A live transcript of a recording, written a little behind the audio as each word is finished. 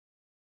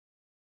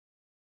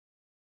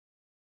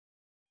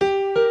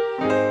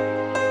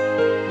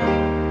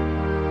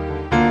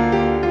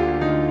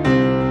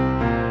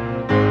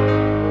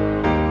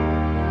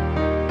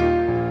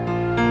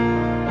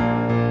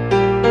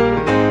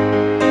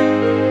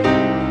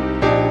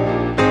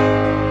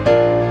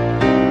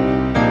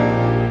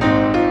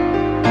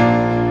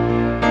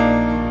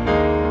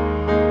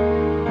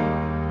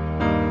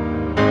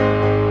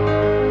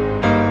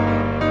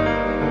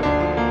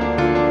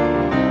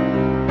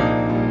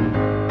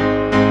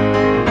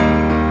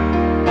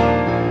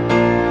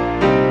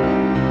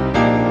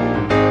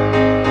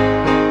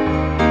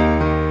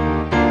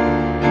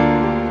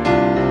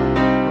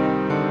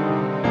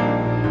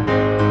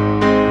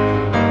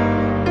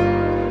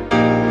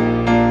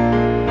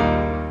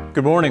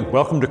Good morning.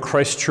 Welcome to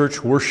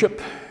Christchurch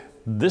worship.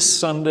 This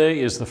Sunday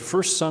is the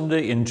first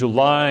Sunday in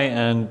July,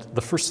 and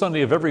the first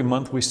Sunday of every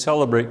month we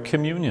celebrate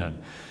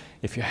communion.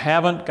 If you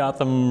haven't got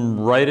them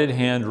right at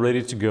hand,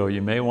 ready to go,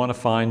 you may want to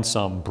find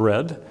some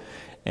bread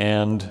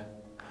and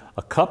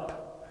a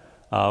cup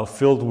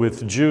filled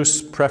with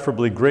juice,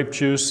 preferably grape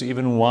juice.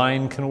 Even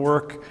wine can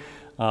work,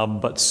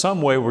 but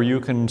some way where you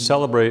can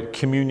celebrate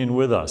communion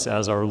with us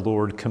as our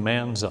Lord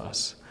commands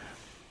us.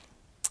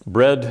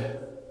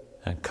 Bread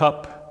and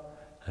cup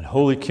and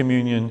Holy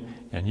Communion,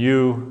 and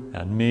you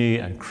and me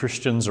and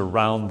Christians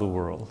around the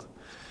world.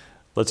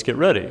 Let's get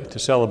ready to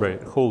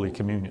celebrate Holy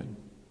Communion.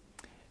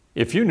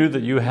 If you knew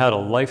that you had a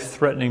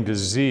life-threatening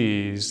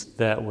disease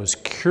that was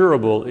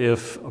curable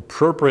if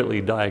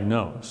appropriately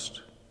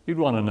diagnosed, you'd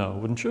want to know,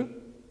 wouldn't you?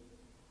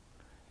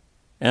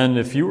 And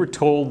if you were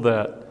told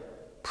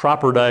that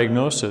proper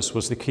diagnosis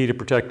was the key to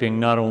protecting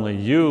not only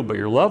you but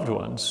your loved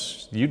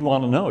ones, you'd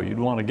want to know, you'd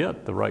want to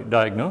get the right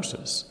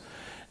diagnosis.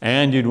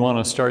 And you'd want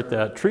to start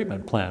that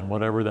treatment plan,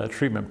 whatever that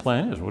treatment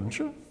plan is, wouldn't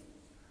you?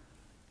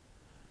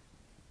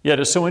 Yet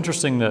it's so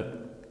interesting that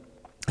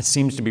it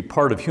seems to be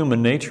part of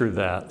human nature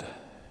that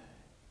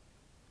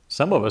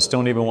some of us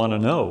don't even want to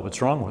know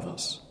what's wrong with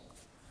us.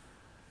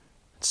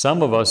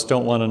 Some of us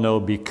don't want to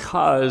know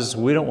because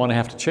we don't want to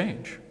have to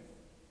change.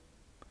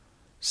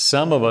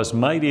 Some of us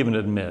might even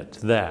admit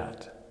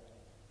that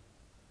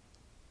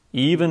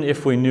even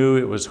if we knew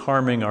it was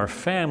harming our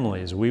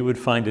families, we would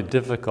find it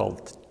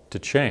difficult to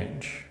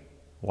change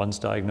once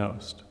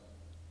diagnosed.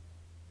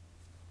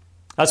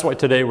 That's why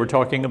today we're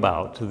talking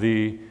about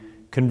the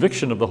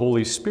conviction of the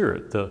Holy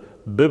Spirit, the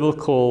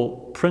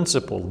biblical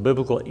principle, the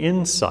biblical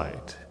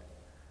insight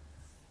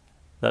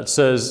that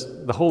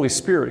says the Holy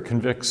Spirit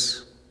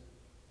convicts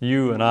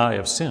you and I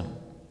of sin.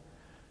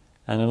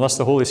 And unless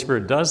the Holy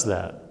Spirit does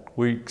that,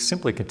 we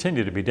simply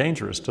continue to be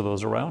dangerous to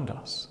those around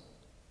us.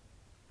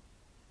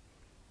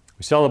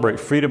 We celebrate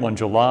freedom on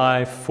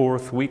July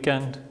 4th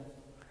weekend.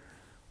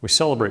 We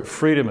celebrate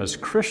freedom as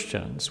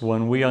Christians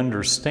when we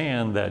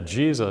understand that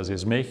Jesus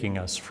is making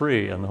us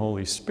free, and the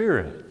Holy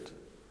Spirit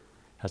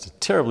has a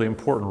terribly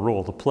important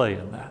role to play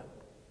in that.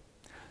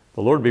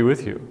 The Lord be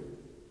with you.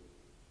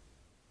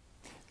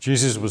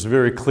 Jesus was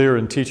very clear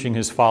in teaching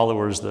his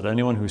followers that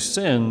anyone who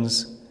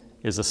sins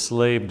is a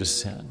slave to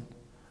sin.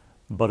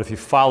 But if you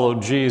follow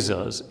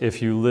Jesus,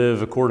 if you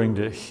live according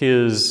to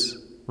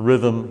his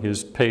rhythm,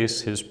 his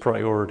pace, his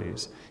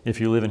priorities,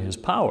 if you live in his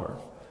power,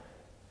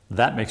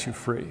 that makes you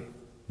free.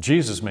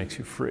 Jesus makes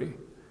you free.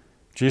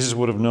 Jesus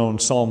would have known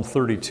Psalm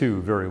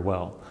 32 very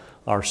well.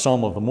 Our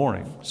Psalm of the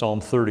morning, Psalm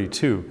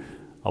 32.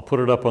 I'll put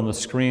it up on the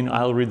screen.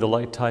 I'll read the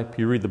light type.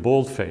 You read the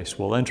boldface.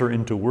 We'll enter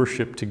into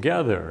worship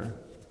together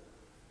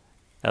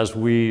as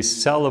we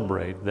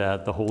celebrate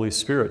that the Holy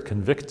Spirit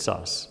convicts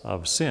us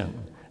of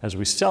sin, as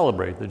we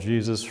celebrate that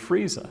Jesus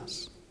frees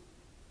us.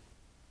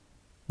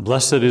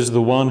 Blessed is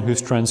the one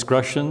whose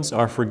transgressions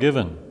are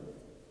forgiven.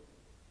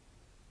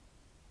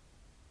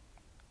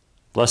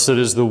 Blessed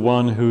is the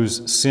one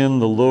whose sin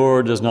the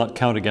Lord does not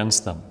count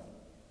against them.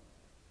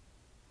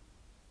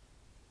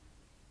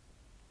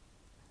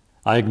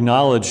 I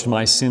acknowledged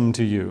my sin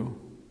to you.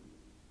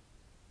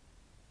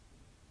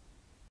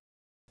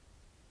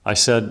 I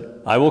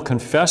said, I will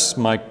confess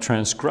my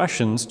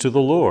transgressions to the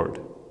Lord.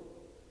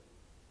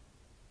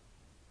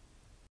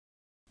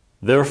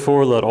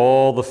 Therefore, let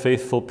all the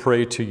faithful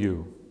pray to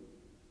you.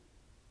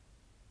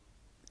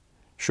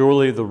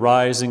 Surely the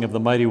rising of the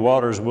mighty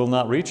waters will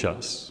not reach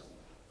us.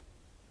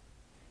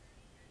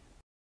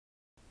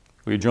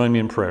 Will you join me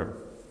in prayer?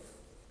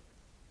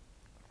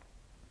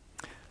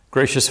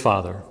 Gracious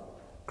Father,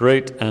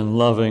 great and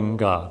loving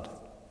God,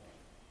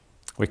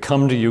 we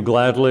come to you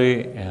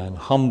gladly and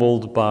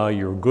humbled by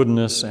your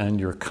goodness and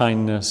your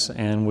kindness,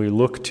 and we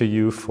look to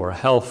you for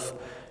health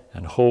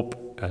and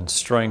hope and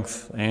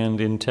strength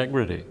and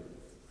integrity.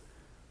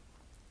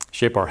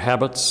 Shape our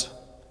habits,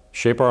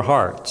 shape our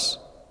hearts.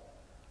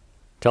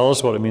 Tell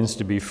us what it means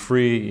to be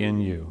free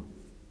in you.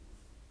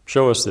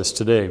 Show us this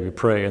today, we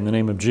pray, in the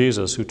name of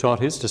Jesus, who taught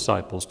his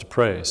disciples to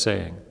pray,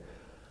 saying,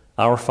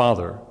 Our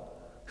Father,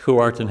 who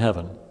art in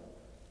heaven,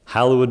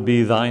 hallowed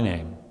be thy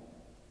name.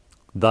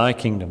 Thy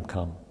kingdom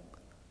come,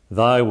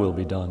 thy will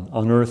be done,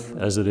 on earth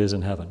as it is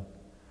in heaven.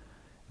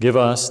 Give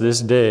us this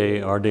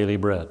day our daily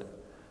bread,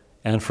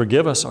 and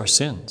forgive us our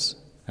sins,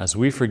 as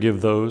we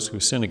forgive those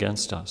who sin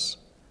against us.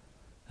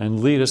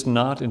 And lead us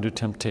not into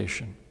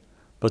temptation,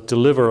 but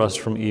deliver us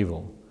from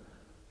evil.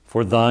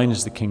 For thine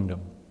is the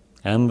kingdom,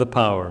 and the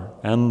power,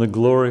 and the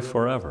glory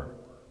forever.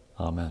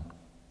 Amen.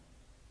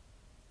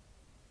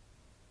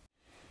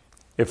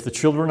 If the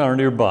children are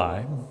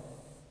nearby,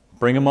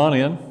 bring them on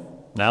in.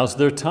 Now's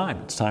their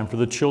time. It's time for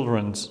the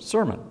children's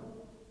sermon.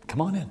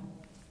 Come on in.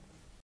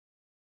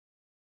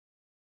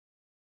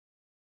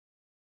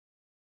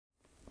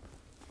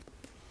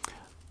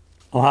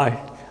 Oh,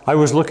 hi. I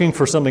was looking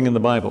for something in the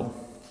Bible,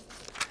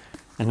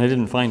 and I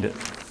didn't find it.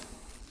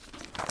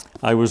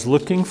 I was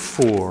looking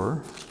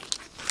for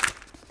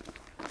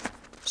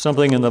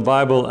something in the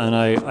Bible, and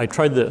I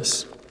tried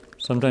this.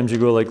 Sometimes you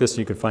go like this, and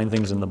you can find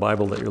things in the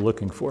Bible that you're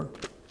looking for.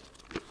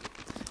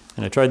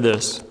 And I tried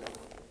this,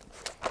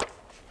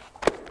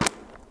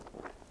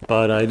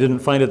 but I didn't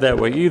find it that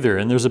way either.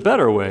 And there's a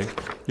better way.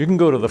 You can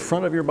go to the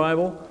front of your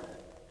Bible,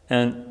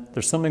 and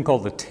there's something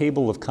called the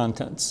table of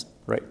contents,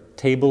 right?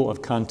 Table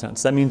of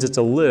contents. That means it's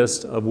a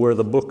list of where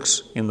the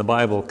books in the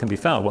Bible can be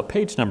found, what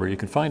page number you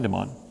can find them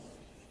on.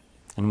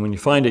 And when you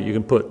find it, you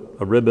can put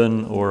a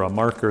ribbon or a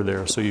marker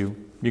there so you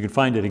can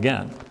find it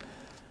again.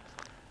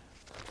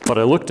 But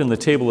I looked in the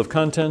table of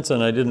contents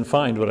and I didn't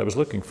find what I was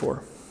looking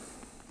for.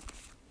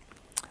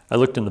 I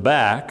looked in the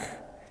back.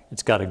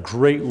 It's got a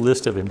great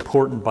list of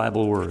important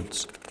Bible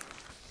words.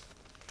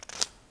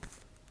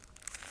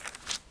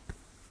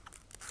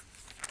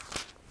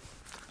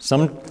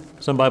 Some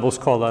Bibles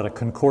call that a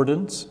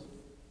concordance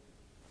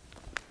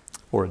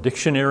or a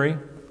dictionary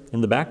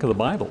in the back of the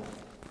Bible.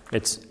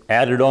 It's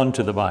added on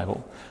to the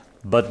Bible.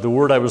 But the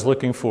word I was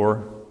looking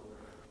for,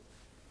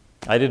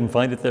 I didn't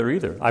find it there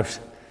either. I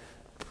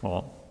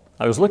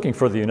was looking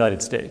for the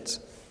United States.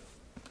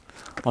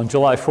 On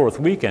July 4th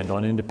weekend,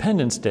 on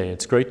Independence Day,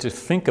 it's great to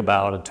think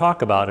about and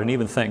talk about and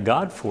even thank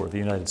God for the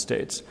United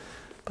States.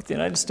 But the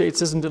United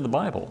States isn't in the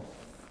Bible.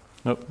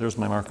 Nope, there's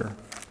my marker.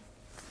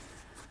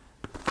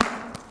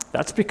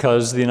 That's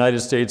because the United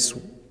States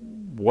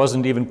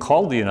wasn't even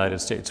called the United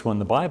States when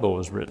the Bible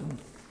was written.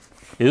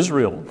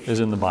 Israel is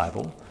in the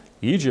Bible.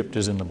 Egypt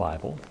is in the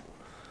Bible.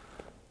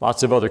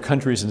 Lots of other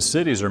countries and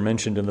cities are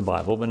mentioned in the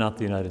Bible, but not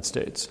the United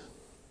States.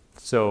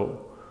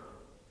 So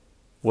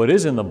what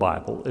is in the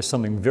Bible is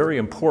something very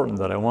important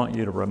that I want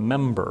you to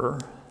remember.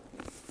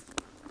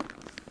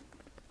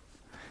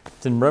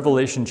 It's in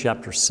Revelation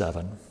chapter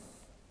 7.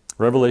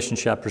 Revelation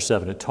chapter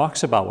 7. It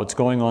talks about what's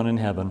going on in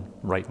heaven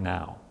right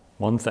now.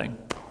 One thing.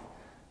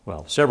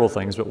 Well, several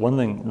things, but one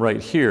thing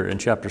right here in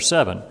chapter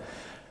 7.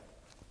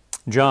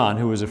 John,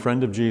 who was a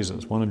friend of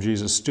Jesus, one of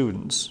Jesus'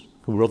 students,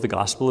 who wrote the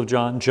Gospel of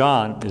John,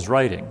 John is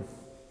writing.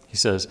 He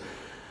says,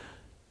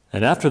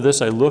 "And after this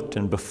I looked,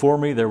 and before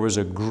me there was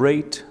a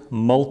great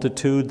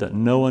multitude that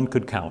no one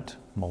could count."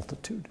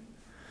 Multitude.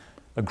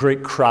 A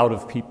great crowd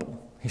of people.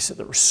 He said,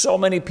 there were so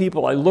many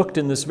people. I looked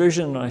in this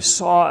vision and I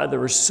saw there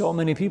were so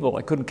many people,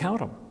 I couldn't count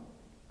them.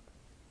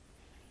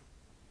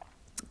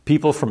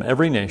 People from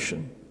every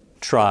nation,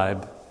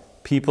 tribe,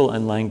 people,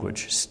 and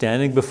language,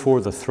 standing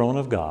before the throne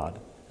of God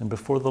and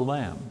before the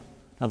Lamb.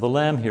 Now the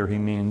Lamb here he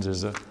means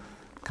is a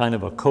kind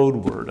of a code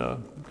word, a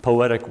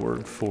poetic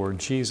word for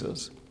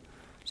Jesus.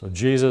 So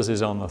Jesus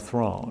is on the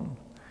throne,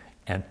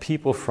 and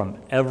people from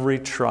every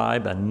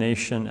tribe and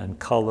nation and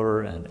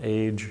color and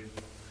age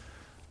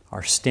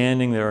are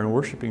standing there and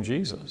worshiping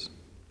Jesus.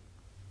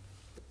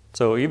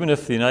 So even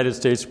if the United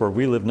States where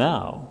we live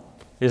now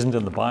isn't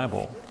in the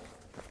Bible,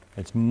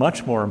 it's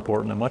much more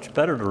important and much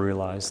better to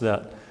realize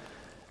that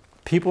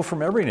people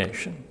from every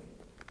nation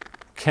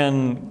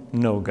can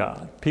know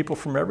God. People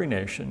from every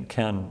nation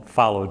can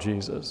follow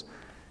Jesus.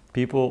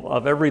 People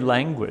of every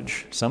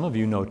language. Some of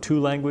you know 2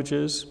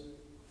 languages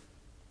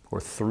or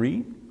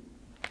 3.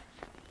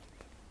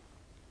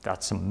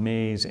 That's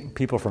amazing.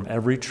 People from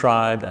every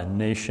tribe and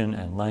nation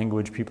and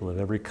language, people of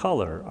every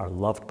color are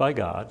loved by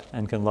God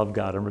and can love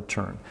God in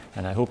return.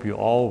 And I hope you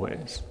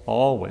always,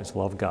 always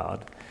love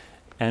God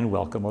and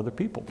welcome other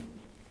people.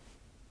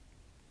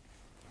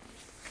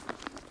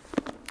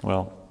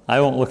 Well, I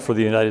won't look for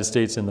the United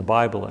States in the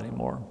Bible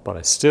anymore, but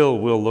I still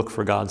will look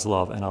for God's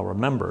love, and I'll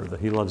remember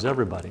that He loves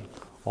everybody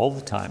all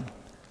the time,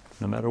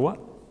 no matter what.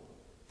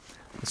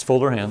 Let's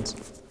fold our hands,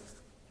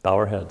 bow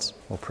our heads,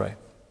 we'll pray.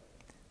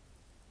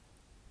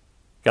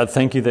 God,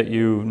 thank you that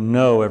you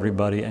know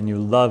everybody and you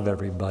love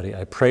everybody.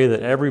 I pray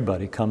that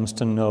everybody comes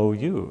to know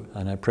you,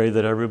 and I pray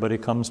that everybody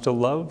comes to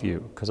love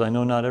you, because I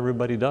know not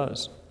everybody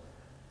does.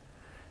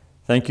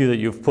 Thank you that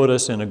you've put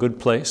us in a good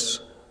place.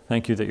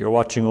 Thank you that you're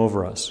watching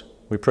over us.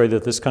 We pray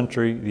that this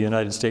country, the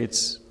United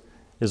States,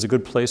 is a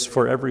good place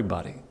for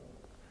everybody.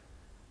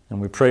 And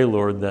we pray,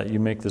 Lord, that you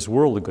make this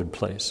world a good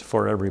place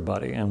for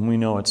everybody. And we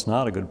know it's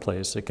not a good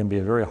place. It can be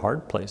a very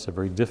hard place, a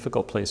very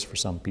difficult place for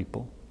some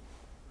people.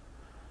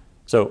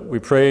 So we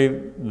pray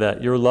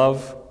that your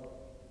love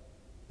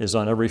is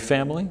on every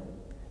family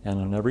and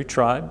on every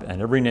tribe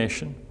and every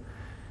nation.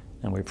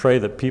 And we pray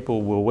that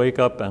people will wake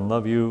up and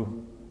love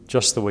you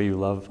just the way you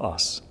love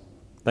us.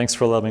 Thanks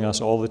for loving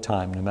us all the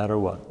time, no matter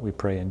what. We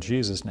pray in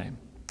Jesus' name.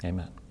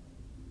 Amen.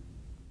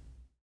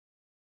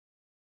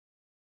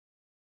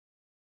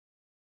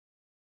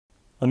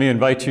 Let me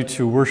invite you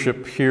to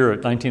worship here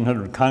at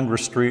 1900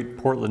 Congress Street,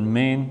 Portland,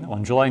 Maine,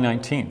 on July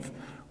 19th.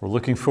 We're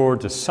looking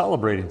forward to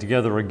celebrating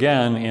together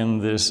again in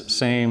this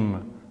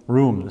same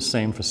room, the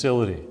same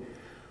facility.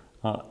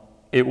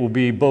 It will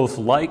be both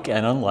like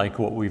and unlike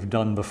what we've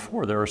done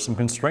before. There are some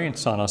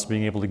constraints on us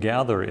being able to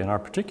gather in our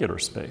particular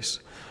space.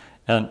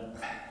 And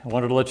I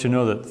wanted to let you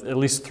know that at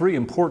least 3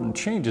 important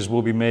changes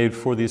will be made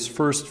for these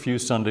first few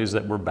Sundays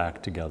that we're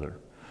back together.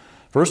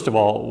 First of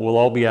all, we'll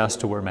all be asked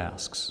to wear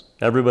masks.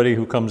 Everybody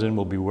who comes in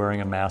will be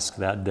wearing a mask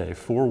that day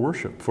for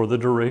worship, for the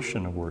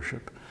duration of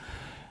worship.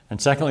 And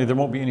secondly, there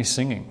won't be any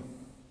singing.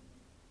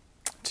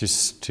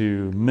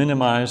 to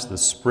minimize the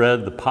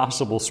spread, the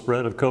possible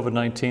spread of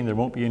COVID-19. There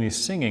won't be any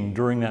singing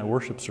during that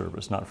worship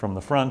service, not from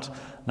the front,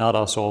 not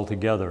us all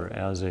together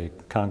as a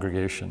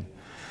congregation.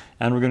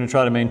 And we're going to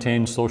try to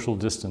maintain social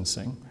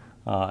distancing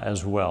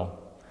as well.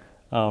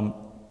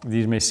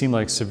 These may seem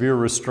like severe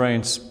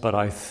restraints, but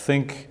I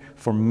think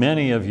for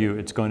many of you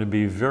it's going to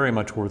be very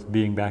much worth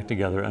being back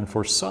together, and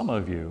for some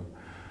of you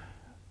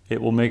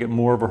it will make it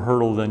more of a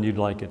hurdle than you'd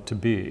like it to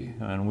be,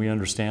 and we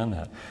understand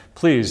that.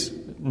 Please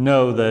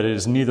know that it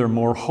is neither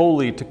more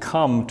holy to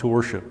come to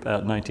worship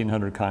at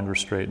 1900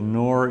 Congress Street,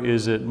 nor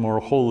is it more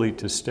holy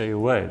to stay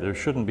away. There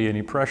shouldn't be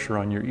any pressure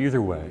on you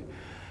either way,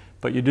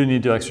 but you do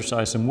need to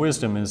exercise some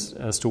wisdom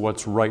as to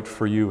what's right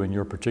for you in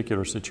your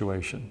particular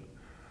situation.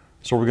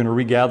 So we're going to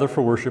regather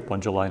for worship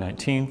on July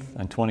 19th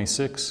and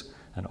 26th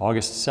and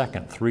August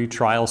 2nd, 3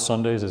 trial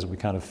Sundays as we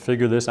kind of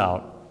figure this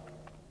out.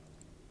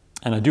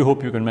 And I do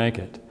hope you can make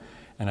it.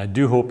 And I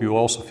do hope you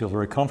also feel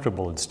very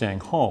comfortable in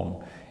staying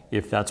home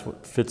if that's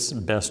what fits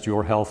best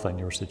your health and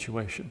your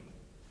situation.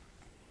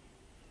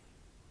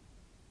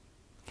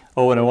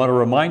 Oh, and I want to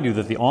remind you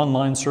that the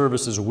online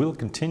services will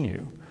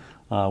continue.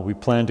 We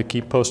plan to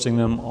keep posting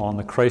them on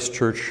the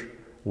Christchurch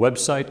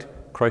website,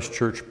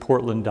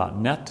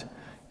 christchurchportland.net.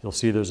 You'll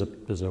see there's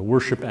a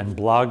worship and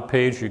blog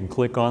page you can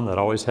click on that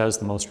always has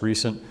the most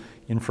recent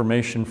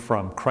information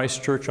from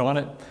Christchurch on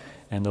it.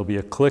 And there'll be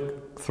a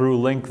click-through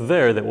link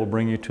there that will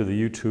bring you to the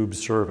YouTube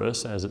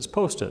service as it's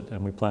posted.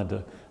 And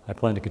I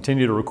plan to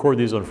continue to record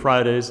these on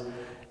Fridays,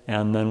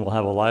 and then we'll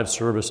have a live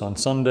service on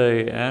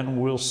Sunday, and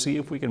we'll see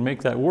if we can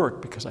make that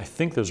work, because I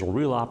think there's a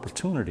real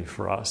opportunity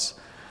for us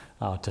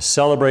to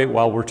celebrate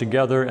while we're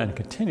together and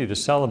continue to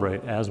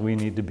celebrate as we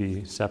need to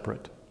be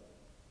separate.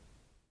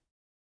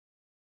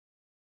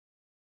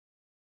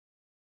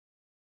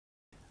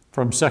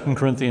 From 2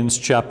 Corinthians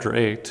chapter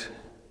 8,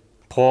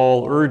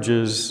 Paul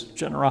urges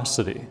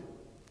generosity.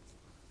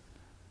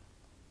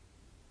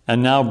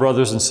 And now,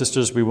 brothers and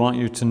sisters, we want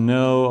you to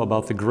know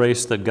about the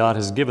grace that God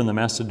has given the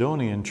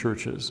Macedonian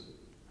churches.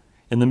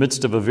 In the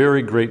midst of a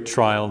very great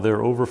trial,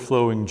 their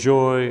overflowing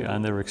joy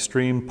and their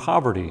extreme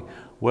poverty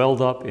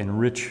welled up in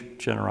rich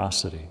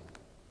generosity.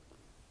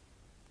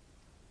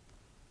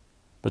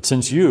 But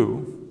since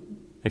you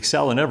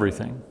excel in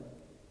everything,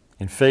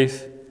 in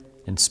faith,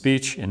 in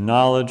speech, in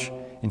knowledge,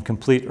 in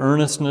complete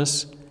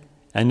earnestness,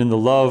 and in the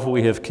love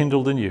we have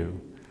kindled in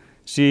you,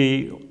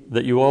 see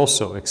that you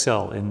also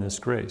excel in this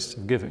grace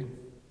of giving.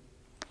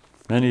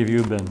 Many of you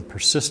have been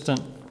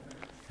persistent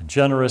and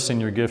generous in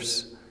your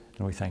gifts,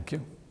 and we thank you.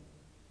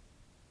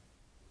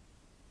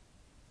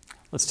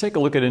 Let's take a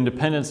look at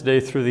Independence Day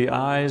through the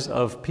eyes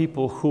of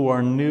people who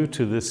are new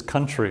to this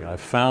country. I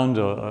found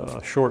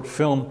a short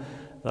film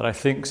that I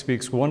think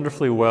speaks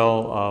wonderfully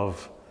well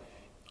of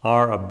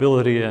our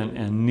ability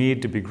and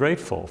need to be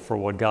grateful for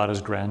what God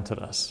has granted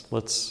us.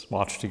 Let's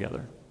watch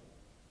together.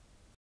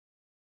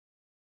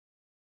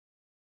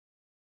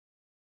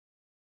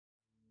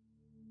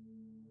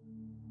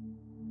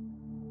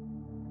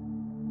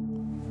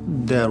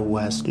 There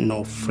was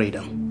no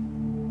freedom.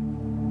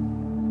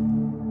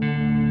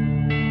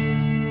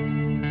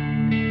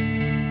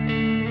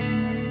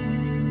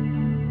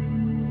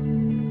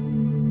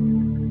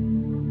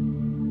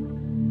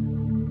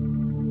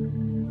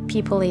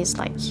 People is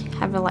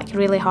have a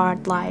really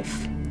hard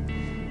life,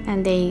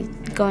 and they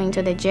going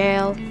to the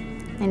jail,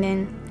 and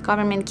then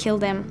government kill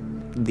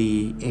them.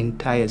 The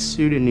entire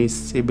Sudanese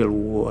civil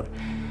war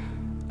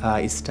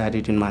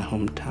started in my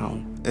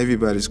hometown.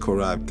 Everybody's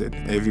corrupted.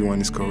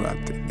 Everyone is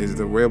corrupted. There's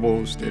the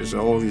rebels. There's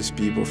all these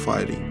people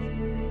fighting.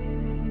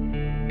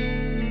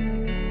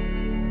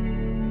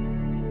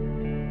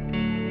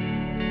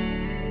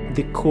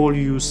 They call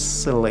you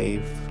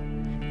slave.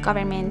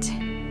 Government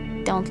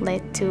don't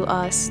let to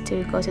us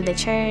to go to the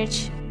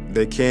church.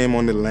 They came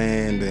on the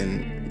land,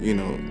 and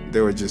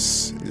they were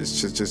just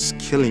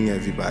killing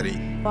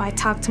everybody. I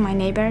talked to my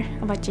neighbor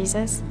about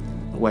Jesus.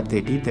 What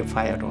they did, they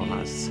fired on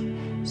us.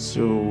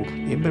 So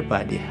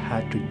everybody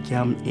had to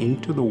jump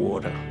into the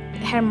water.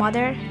 Her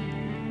mother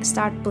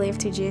started believe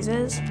to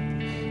Jesus,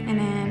 and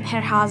then her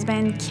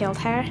husband killed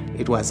her.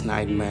 It was a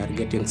nightmare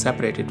getting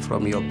separated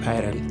from your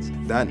parents.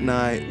 That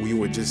night we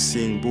were just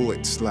seeing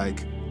bullets.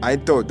 I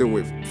thought they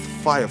were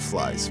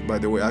fireflies,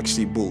 but they were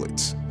actually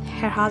bullets.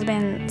 Her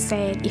husband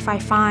said, if I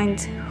find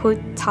who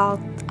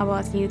talked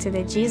about you to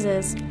the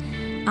Jesus,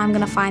 I'm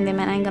gonna find them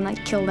and I'm gonna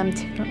kill them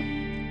too.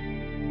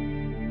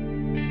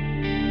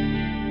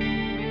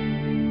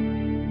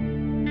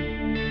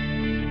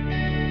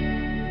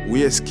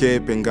 We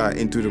escaped and got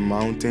into the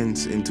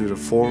mountains, into the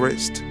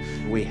forest.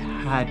 We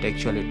had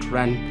actually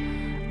run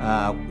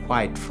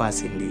quite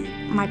fast indeed.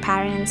 My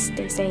parents,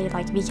 they say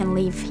we can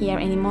live here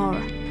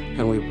anymore.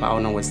 And we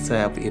found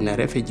ourselves in a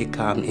refugee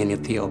camp in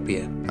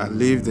Ethiopia. I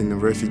lived in a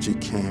refugee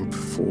camp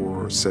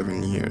for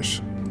 7 years.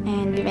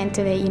 And we went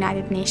to the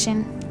United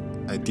Nations.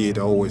 I did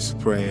always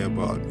pray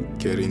about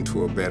getting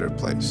to a better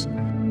place.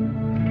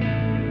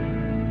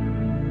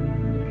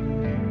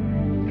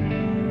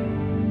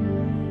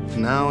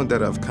 Now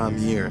that I've come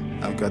here,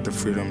 I've got the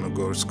freedom to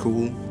go to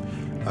school.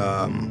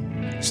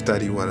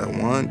 study what I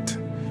want,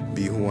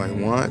 be who I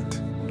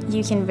want.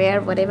 You can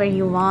wear whatever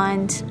you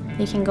want.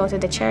 You can go to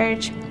the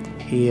church.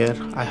 Here,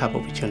 I have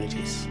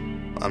opportunities.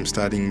 I'm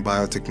studying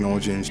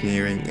biotechnology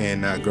engineering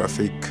and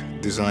graphic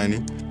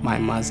designing. My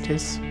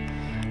master's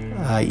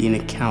in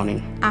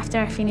accounting. After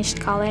I finished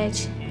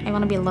college, I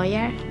want to be a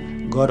lawyer.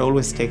 God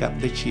always take up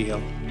the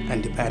shield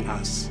and depend on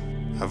us.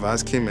 I've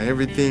asked him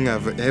everything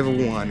I've ever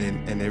wanted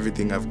and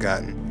everything I've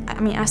gotten. I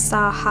mean, I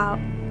saw how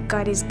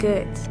God is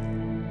good.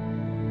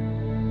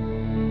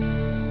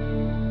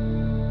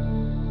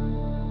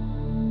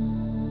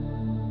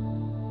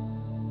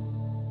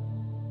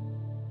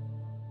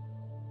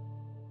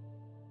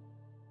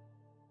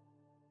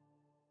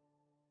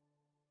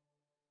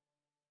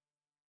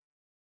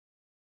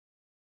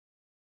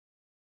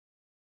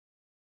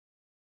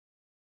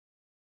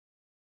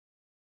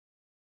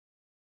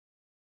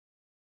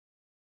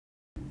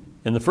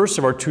 In the first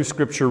of our two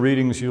scripture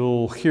readings,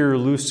 you'll hear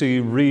Lucie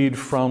read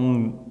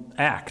from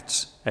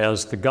Acts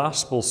as the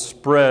gospel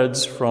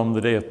spreads from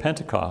the day of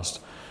Pentecost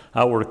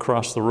outward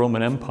across the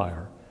Roman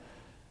Empire.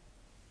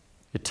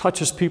 It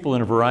touches people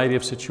in a variety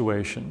of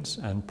situations,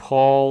 and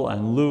Paul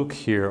and Luke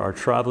here are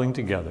traveling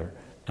together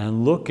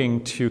and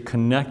looking to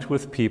connect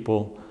with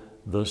people,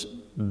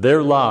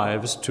 their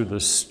lives, to the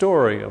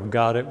story of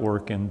God at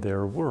work in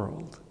their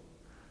world.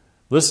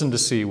 Listen to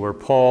see where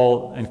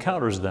Paul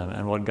encounters them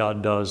and what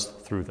God does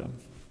through them.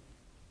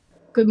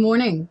 Good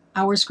morning.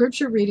 Our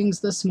scripture readings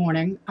this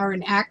morning are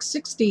in Acts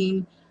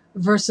 16,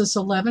 verses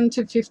 11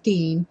 to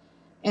 15,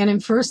 and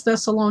in 1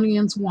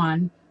 Thessalonians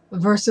 1,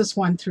 verses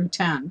 1 through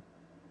 10.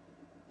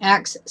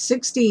 Acts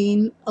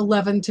 16,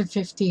 11 to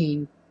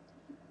 15.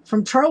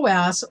 From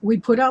Troas, we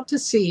put out to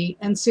sea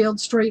and sailed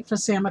straight for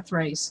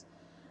Samothrace,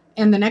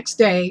 and the next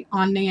day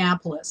on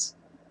Neapolis.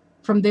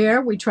 From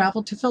there, we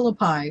traveled to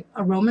Philippi,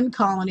 a Roman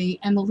colony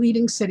and the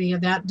leading city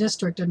of that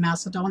district of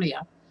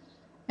Macedonia,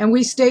 and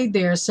we stayed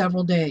there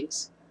several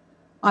days.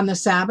 On the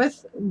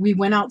Sabbath, we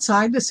went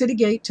outside the city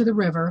gate to the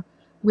river,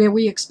 where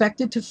we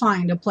expected to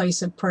find a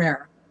place of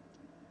prayer.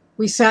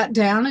 We sat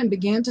down and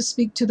began to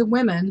speak to the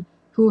women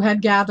who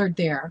had gathered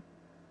there.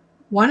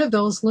 One of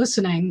those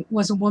listening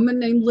was a woman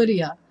named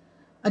Lydia,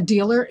 a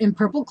dealer in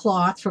purple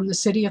cloth from the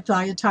city of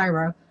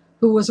Thyatira,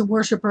 who was a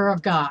worshiper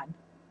of God.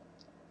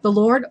 The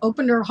Lord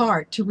opened her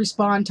heart to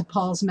respond to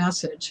Paul's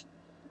message.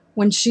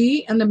 When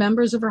she and the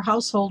members of her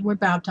household were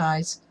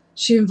baptized,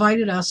 she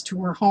invited us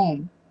to her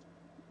home.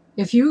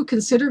 "If you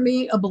consider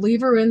me a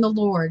believer in the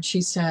Lord," she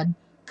said,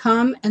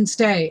 "come and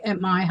stay at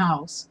my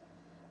house."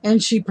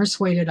 And she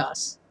persuaded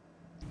us.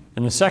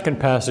 In the second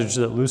passage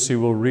that Lucie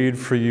will read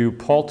for you,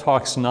 Paul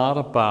talks not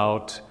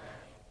about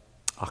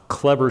a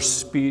clever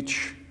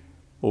speech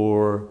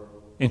or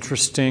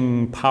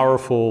interesting,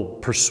 powerful,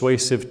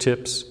 persuasive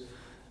tips.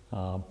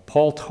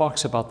 Paul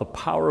talks about the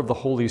power of the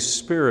Holy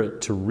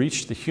Spirit to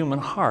reach the human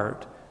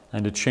heart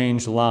and to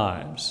change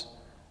lives.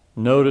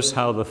 Notice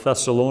how the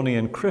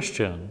Thessalonian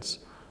Christians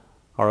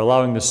are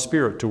allowing the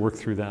Spirit to work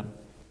through them.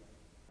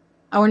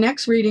 Our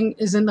next reading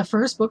is in the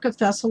first book of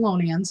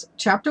Thessalonians,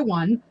 chapter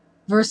 1,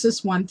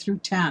 verses 1 through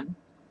 10.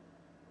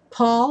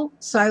 Paul,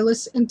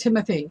 Silas, and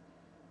Timothy,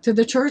 to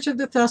the church of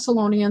the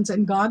Thessalonians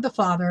in God the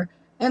Father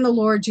and the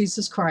Lord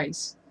Jesus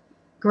Christ.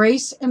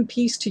 Grace and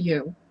peace to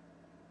you.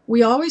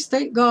 We always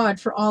thank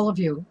God for all of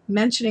you,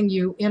 mentioning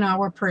you in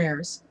our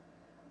prayers.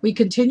 We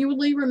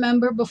continually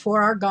remember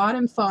before our God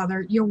and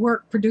Father your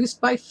work produced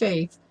by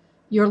faith,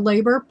 your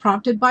labor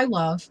prompted by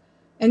love,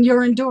 and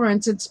your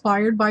endurance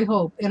inspired by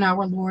hope in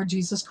our Lord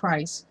Jesus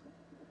Christ.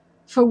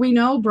 For we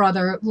know,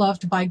 brother,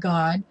 loved by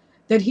God,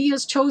 that he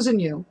has chosen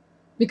you,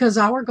 because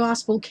our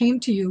gospel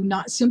came to you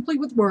not simply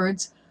with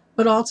words,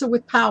 but also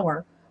with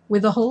power,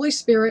 with the Holy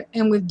Spirit,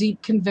 and with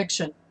deep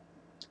conviction.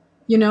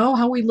 You know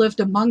how we lived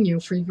among you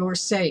for your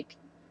sake.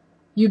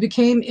 You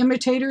became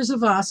imitators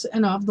of us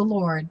and of the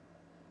Lord.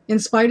 In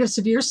spite of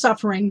severe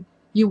suffering,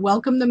 you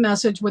welcomed the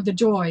message with the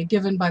joy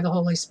given by the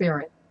Holy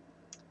Spirit.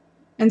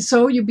 And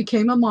so you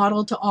became a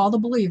model to all the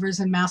believers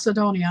in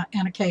Macedonia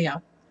and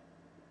Achaia.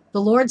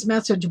 The Lord's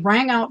message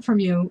rang out from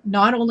you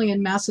not only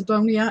in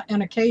Macedonia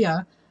and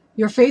Achaia,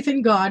 your faith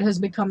in God has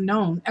become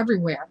known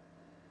everywhere.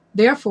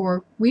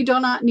 Therefore, we do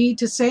not need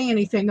to say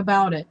anything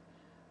about it,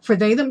 for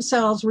they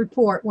themselves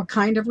report what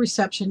kind of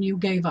reception you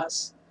gave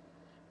us.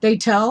 They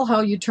tell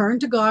how you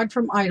turned to God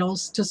from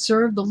idols to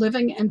serve the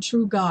living and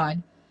true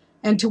God,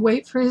 and to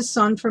wait for his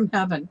Son from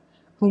heaven,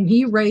 whom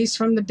he raised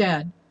from the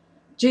dead,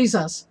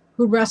 Jesus,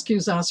 who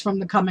rescues us from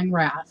the coming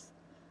wrath.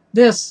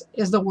 This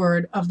is the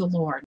word of the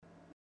Lord.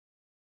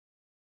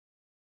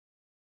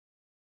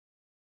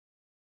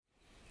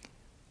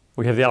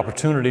 We have the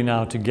opportunity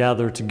now to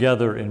gather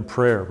together in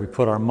prayer. We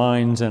put our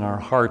minds and our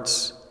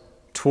hearts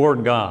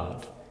toward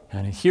God,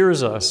 and he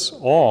hears us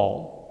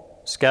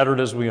all,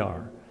 scattered as we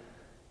are,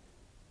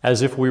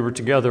 as if we were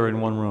together in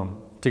one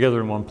room,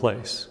 together in one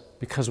place,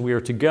 because we are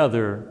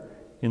together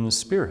in the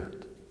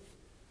Spirit.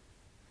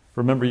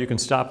 Remember, you can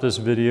stop this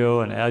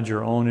video and add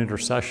your own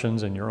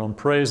intercessions and your own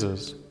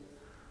praises.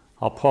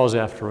 I'll pause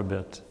after a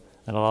bit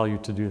and allow you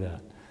to do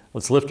that.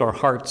 Let's lift our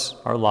hearts,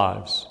 our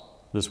lives,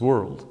 this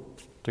world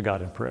to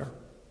God in prayer.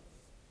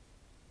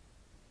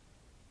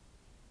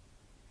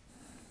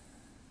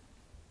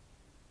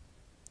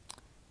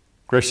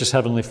 Gracious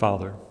Heavenly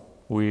Father,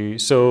 we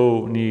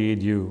so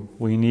need you.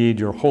 We need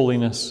your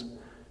holiness.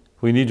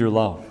 We need your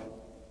love.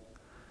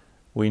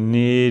 We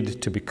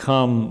need to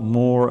become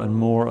more and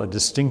more a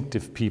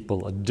distinctive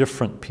people, a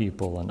different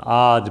people, an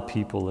odd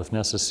people if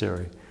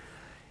necessary,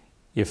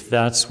 if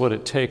that's what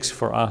it takes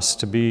for us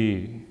to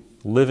be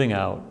living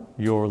out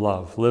your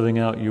love, living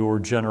out your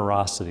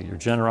generosity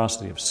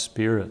of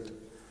spirit.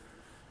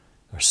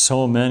 There are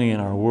so many in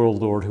our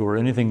world, Lord, who are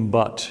anything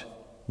but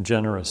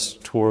generous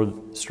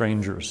toward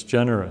strangers,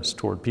 generous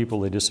toward people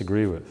they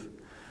disagree with.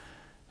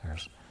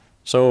 There's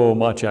so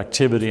much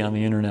activity on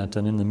the internet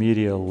and in the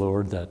media,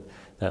 Lord, that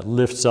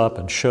lifts up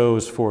and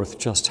shows forth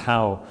just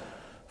how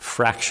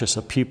fractious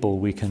a people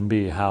we can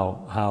be,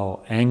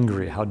 how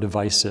angry, how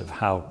divisive,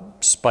 how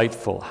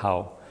spiteful,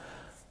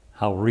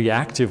 how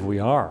reactive we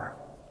are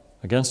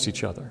against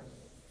each other.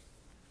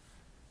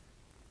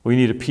 We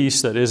need a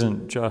peace that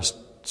isn't just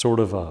sort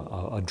of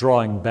a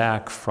drawing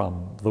back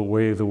from the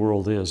way the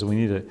world is. We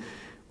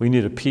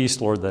need a peace,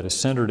 Lord, that is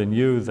centered in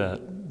you,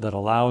 that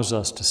allows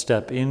us to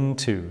step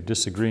into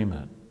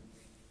disagreement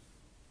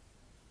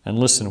and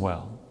listen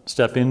well,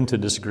 step into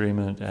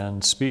disagreement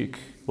and speak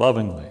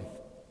lovingly,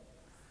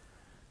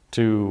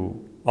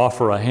 to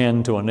offer a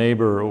hand to a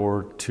neighbor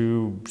or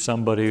to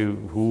somebody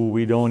who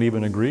we don't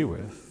even agree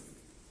with.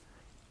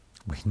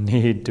 We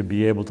need to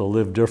be able to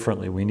live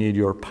differently. We need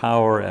your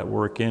power at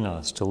work in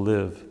us to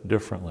live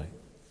differently.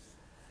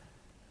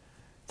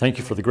 Thank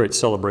you for the great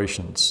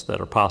celebrations that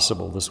are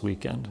possible this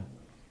weekend.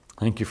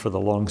 Thank you for the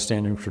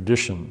long-standing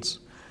traditions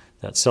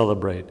that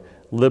celebrate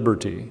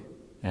liberty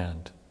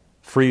and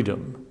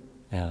freedom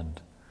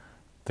and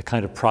the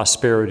kind of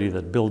prosperity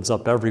that builds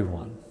up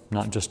everyone,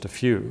 not just a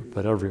few,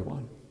 but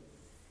everyone.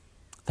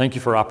 Thank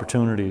you for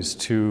opportunities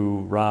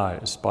to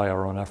rise by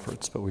our own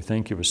efforts, but we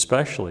thank you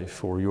especially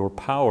for your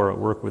power at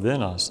work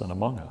within us and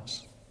among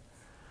us.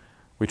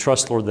 We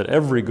trust, Lord, that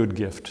every good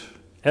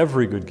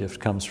gift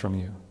comes from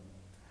you.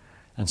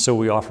 And so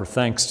we offer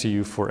thanks to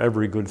you for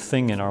every good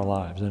thing in our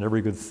lives and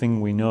every good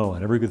thing we know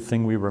and every good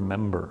thing we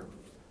remember.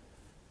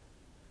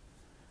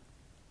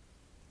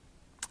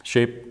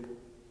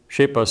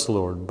 Shape us,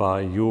 Lord,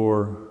 by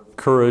your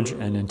courage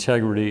and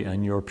integrity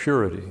and your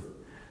purity,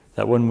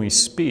 that when we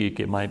speak,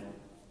 it might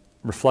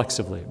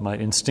reflexively, it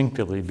might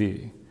instinctively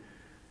be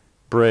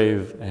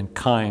brave and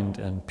kind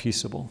and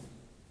peaceable.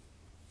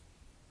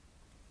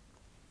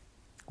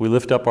 We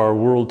lift up our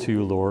world to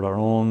you, Lord, our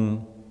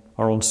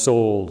own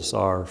souls,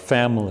 our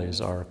families,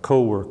 our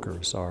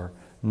co-workers, our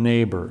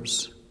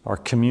neighbors, our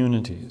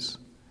communities,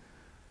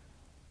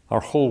 our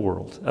whole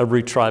world,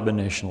 every tribe and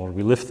nation, Lord.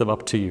 We lift them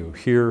up to you.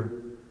 Hear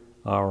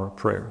our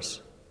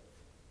prayers.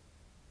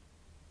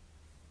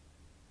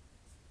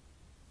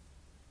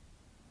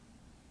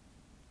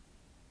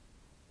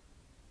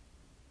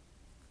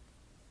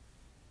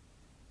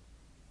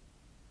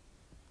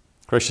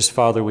 Gracious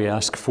Father, we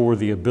ask for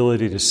the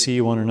ability to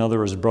see one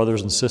another as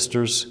brothers and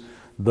sisters,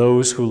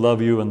 those who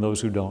love you and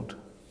those who don't.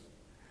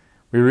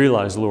 We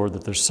realize, Lord,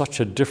 that there's such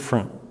a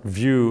different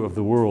view of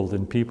the world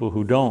in people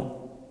who don't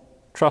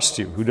trust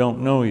you, who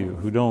don't know you,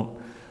 who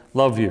don't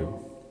love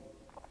you.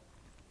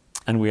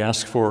 And we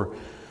ask for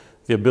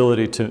the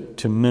ability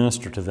to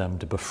minister to them,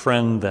 to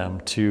befriend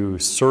them, to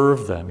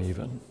serve them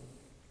even,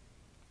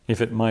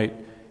 if it might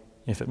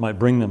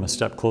bring them a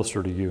step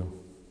closer to you.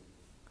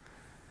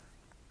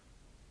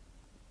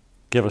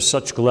 Give us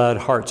such glad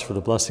hearts for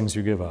the blessings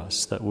you give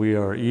us, that we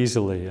are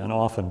easily and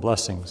often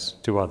blessings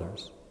to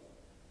others.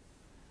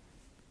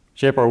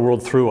 Shape our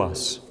world through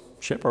us.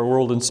 Shape our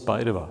world in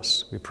spite of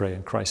us. We pray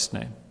in Christ's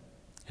name.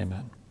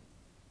 Amen.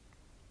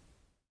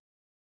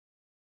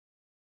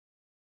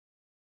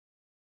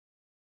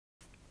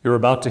 You're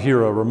about to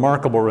hear a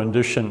remarkable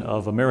rendition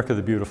of America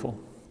the Beautiful.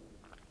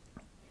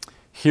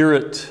 Hear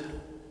it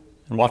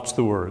and watch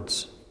the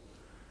words.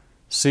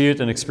 See it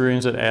and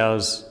experience it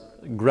as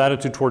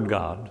gratitude toward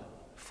God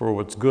for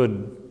what's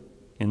good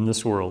in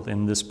this world,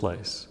 in this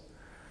place.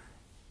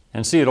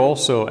 And see it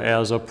also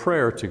as a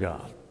prayer to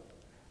God,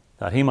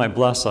 that He might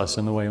bless us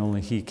in the way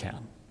only He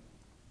can.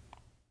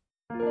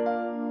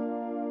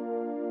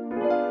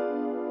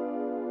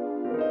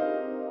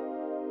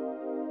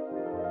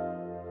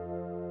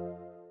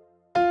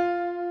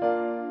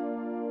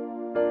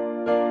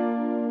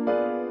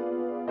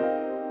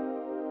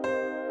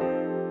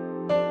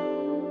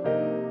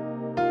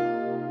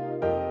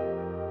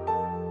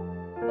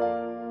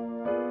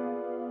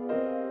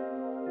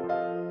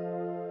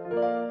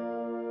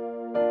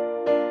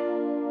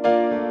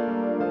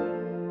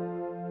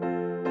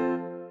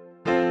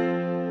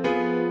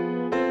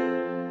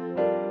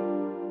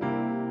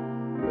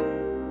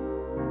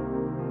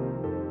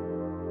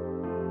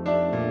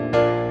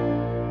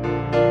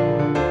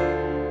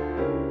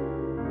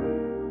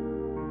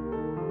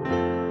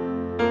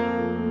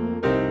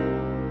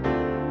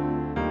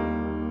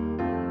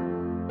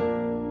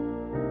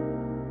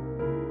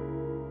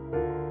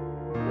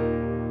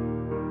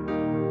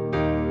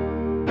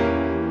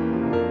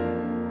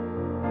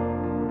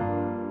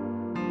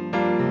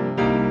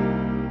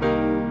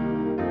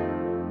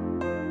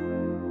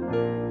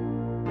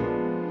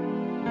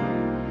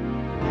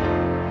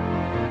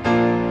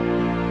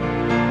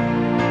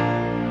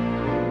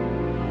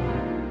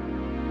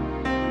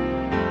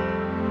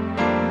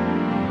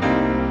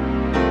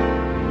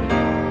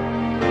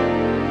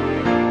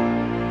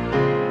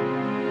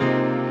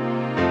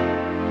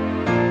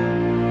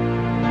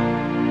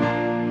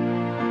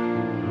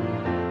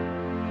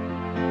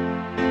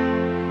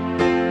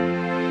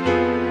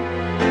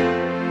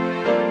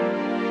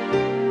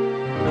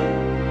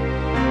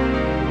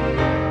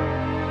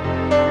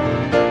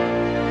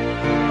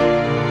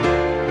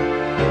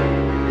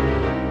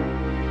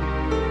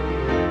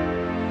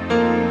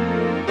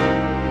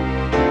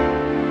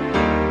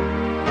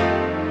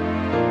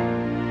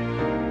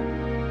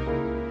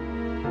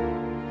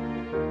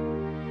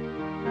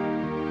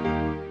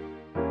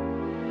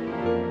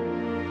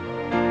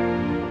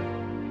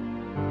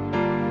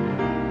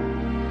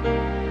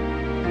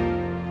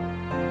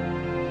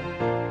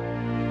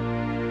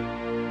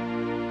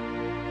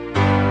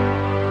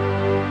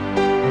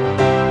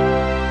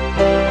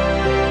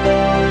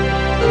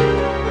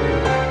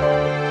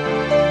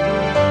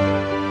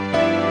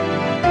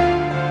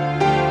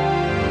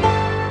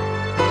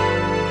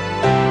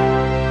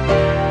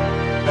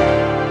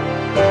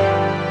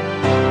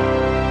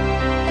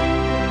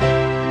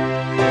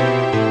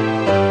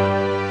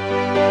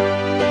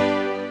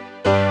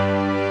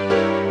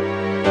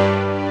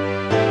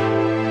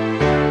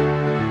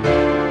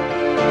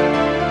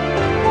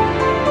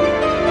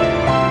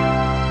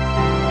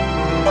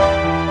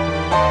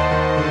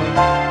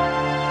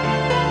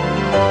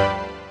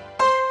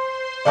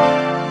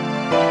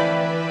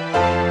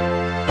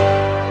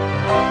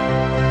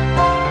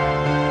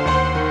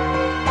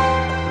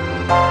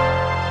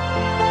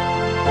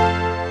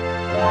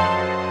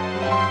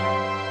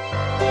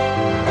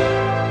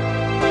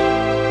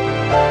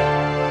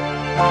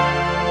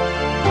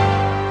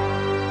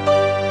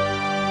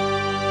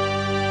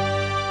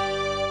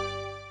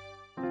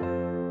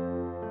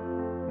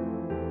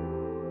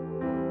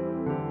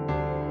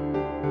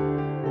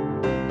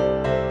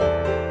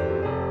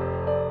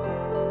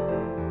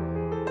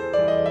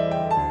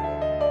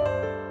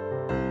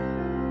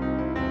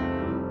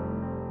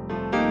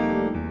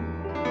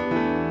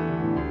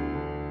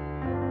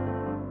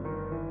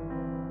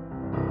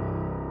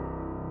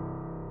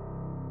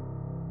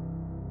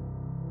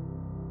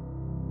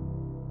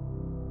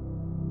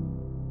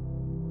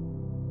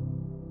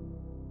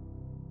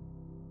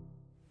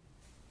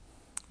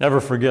 Never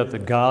forget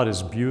that God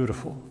is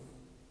beautiful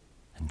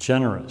and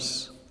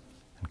generous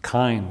and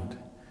kind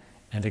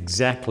and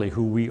exactly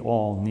who we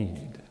all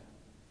need.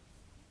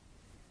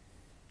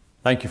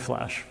 Thank you,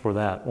 Flash, for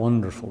that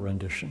wonderful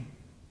rendition.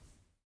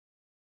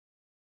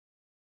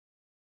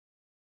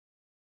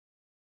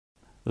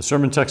 The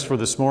sermon text for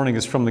this morning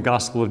is from the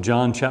Gospel of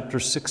John, chapter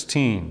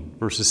 16,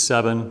 verses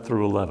 7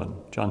 through 11.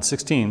 John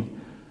 16,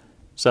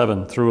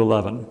 7 through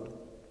 11.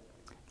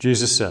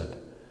 Jesus said,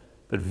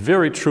 "But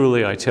very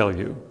truly I tell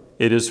you,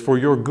 it is for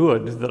your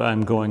good that I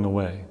am going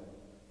away.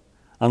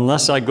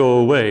 Unless I go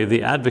away,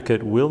 the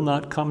advocate will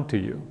not come to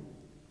you.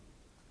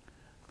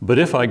 But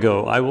if I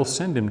go, I will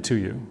send him to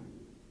you.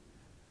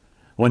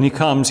 When he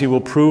comes, he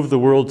will prove the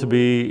world to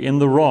be in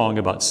the wrong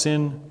about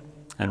sin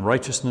and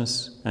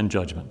righteousness and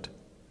judgment.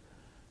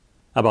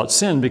 About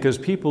sin, because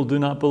people do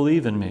not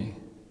believe in me.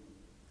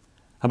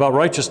 About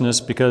righteousness,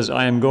 because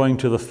I am going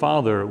to the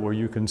Father where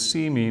you can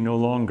see me no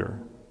longer.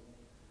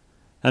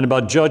 And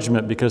about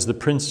judgment, because the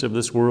prince of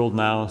this world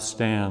now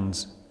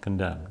stands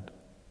condemned."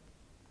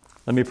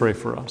 Let me pray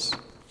for us.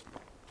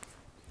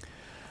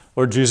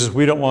 Lord Jesus,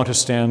 we don't want to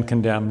stand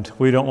condemned.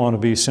 We don't want to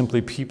be simply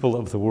people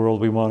of the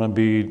world. We want to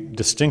be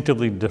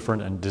distinctively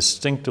different and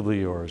distinctively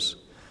yours,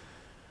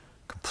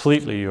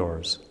 completely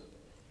yours.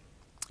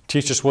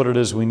 Teach us what it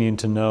is we need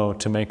to know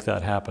to make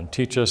that happen.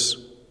 Teach us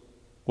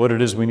what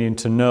it is we need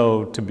to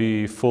know to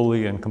be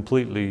fully and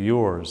completely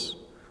yours,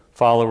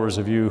 followers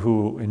of you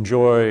who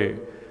enjoy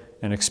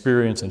and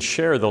experience and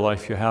share the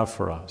life you have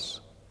for us.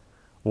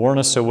 Warn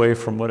us away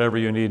from whatever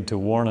you need to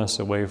warn us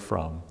away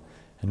from.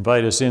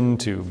 Invite us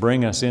into,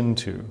 bring us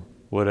into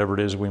whatever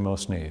it is we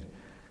most need.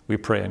 We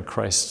pray in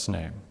Christ's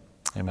name.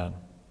 Amen.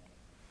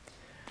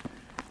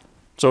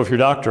 So if your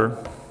doctor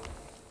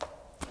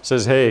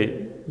says,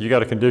 hey, you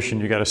got a condition,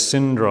 you got a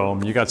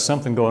syndrome, you got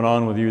something going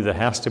on with you that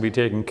has to be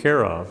taken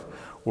care of,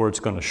 or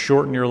it's going to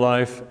shorten your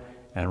life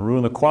and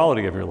ruin the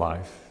quality of your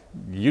life,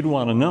 you'd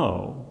want to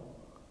know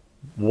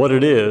what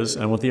it is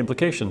and what the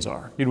implications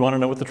are. You'd want to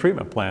know what the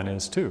treatment plan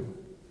is too.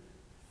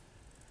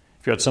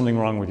 If you had something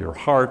wrong with your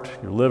heart,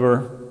 your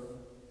liver,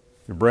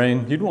 your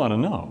brain, you'd want to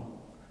know.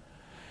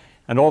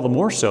 And all the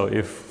more so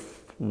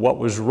if what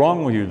was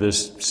wrong with you,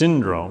 this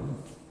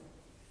syndrome,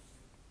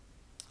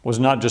 was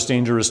not just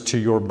dangerous to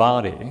your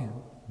body,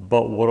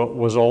 but what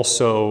was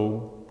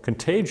also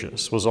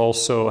contagious, was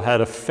also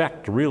had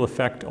effect, real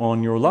effect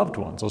on your loved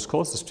ones, those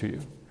closest to you.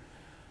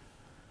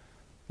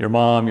 Your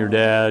mom, your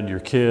dad, your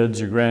kids,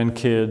 your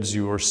grandkids,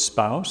 your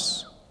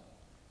spouse.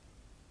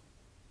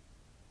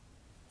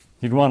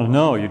 You'd want to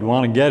know, you'd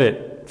want to get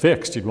it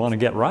fixed, you'd want to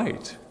get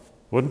right,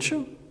 wouldn't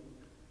you?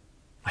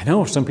 I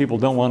know some people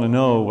don't want to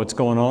know what's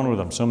going on with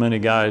them. So many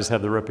guys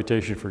have the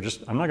reputation for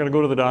just, I'm not going to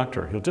go to the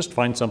doctor, he'll just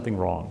find something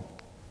wrong.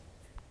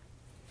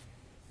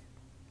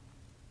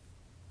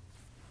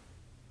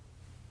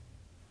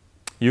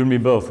 You and me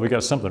both, we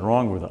got something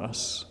wrong with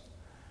us.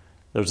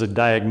 There's a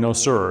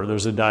diagnoser,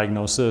 there's a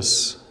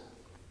diagnosis.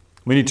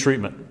 We need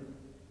treatment.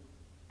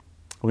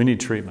 We need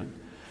treatment.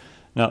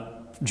 Now,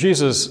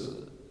 Jesus,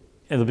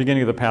 in the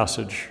beginning of the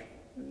passage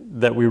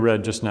that we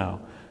read just now,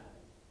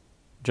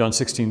 John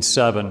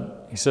 16:7,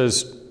 he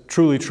says,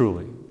 truly,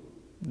 truly.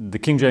 The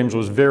King James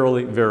was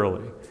verily,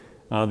 verily.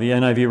 The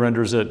NIV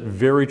renders it,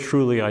 very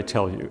truly I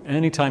tell you.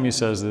 Anytime he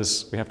says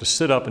this, we have to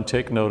sit up and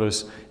take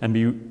notice and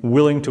be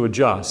willing to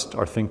adjust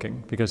our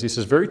thinking, because he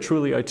says, very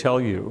truly I tell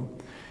you,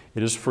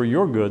 it is for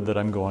your good that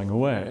I'm going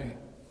away.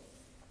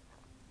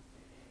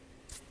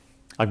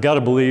 I've got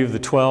to believe the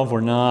 12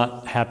 were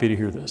not happy to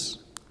hear this.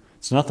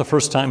 It's not the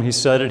first time he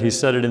said it. He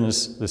said it in the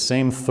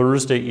same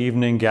Thursday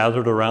evening,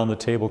 gathered around the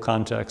table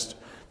context,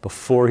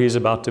 before he's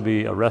about to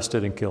be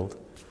arrested and killed.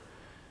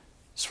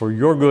 It's for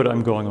your good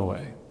I'm going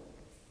away.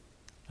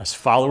 As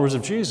followers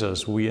of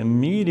Jesus, we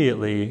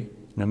immediately,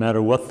 no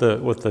matter what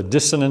the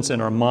dissonance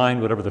in our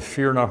mind, whatever the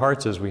fear in our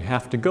hearts is, we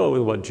have to go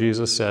with what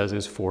Jesus says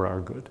is for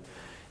our good.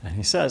 And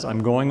he says,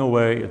 I'm going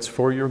away, it's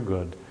for your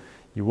good.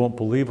 You won't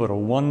believe what a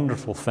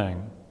wonderful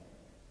thing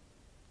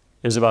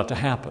is about to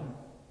happen.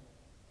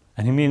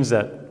 And he means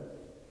that,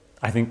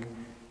 I think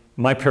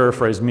my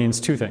paraphrase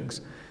means two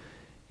things.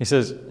 He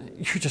says,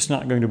 you're just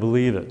not going to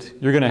believe it.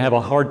 You're going to have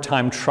a hard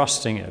time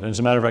trusting it. And as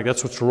a matter of fact,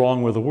 that's what's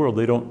wrong with the world.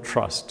 They don't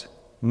trust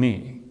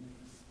me.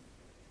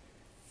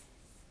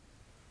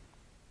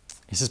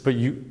 He says, but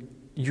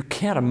you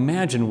can't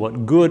imagine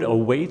what good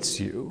awaits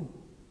you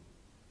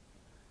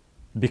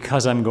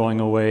because I'm going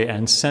away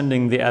and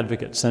sending the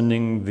advocate,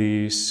 sending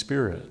the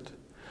Spirit.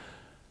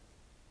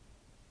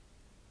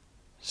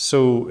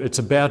 So it's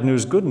a bad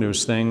news, good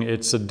news thing.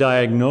 It's a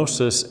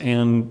diagnosis,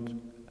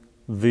 and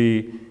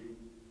we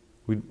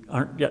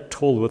aren't yet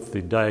told what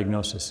the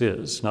diagnosis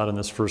is, not in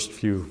this first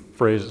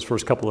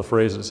couple of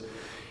phrases.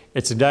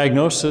 It's a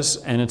diagnosis,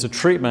 and it's a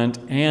treatment,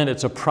 and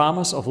it's a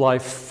promise of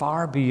life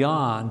far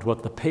beyond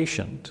what the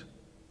patient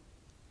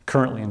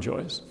currently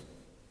enjoys.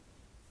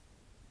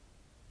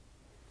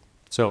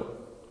 So,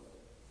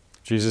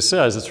 Jesus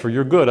says, it's for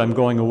your good. I'm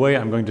going away.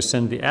 I'm going to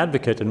send the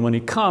advocate. And when he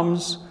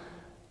comes,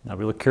 now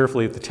we look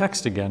carefully at the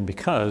text again,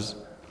 because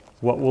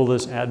What will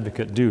this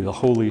advocate do, the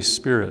Holy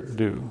Spirit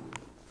do?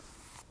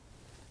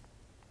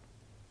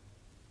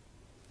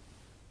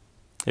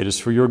 It is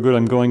for your good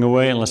I'm going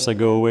away. Unless I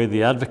go away,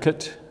 the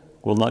advocate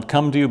will not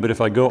come to you, but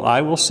if I go,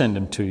 I will send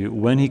him to you.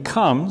 When he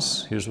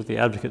comes, here's what the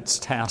advocate's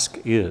task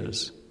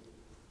is.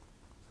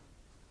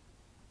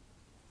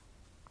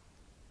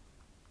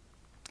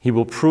 He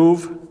will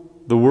prove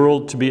the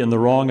world to be in the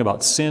wrong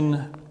about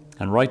sin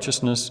and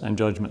righteousness and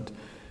judgment.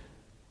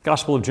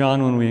 Gospel of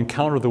John, when we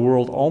encounter the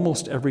world,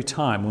 almost every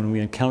time when we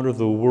encounter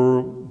the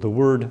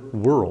word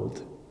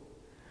world,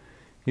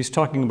 he's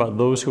talking about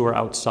those who are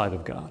outside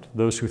of God,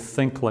 those who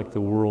think like the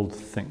world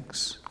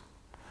thinks.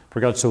 For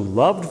God so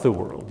loved the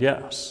world,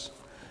 yes.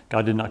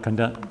 God did not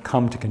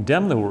come to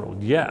condemn the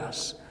world,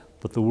 yes.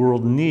 But the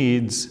world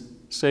needs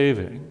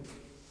saving.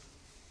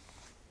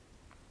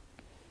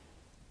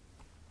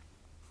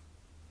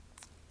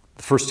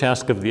 The first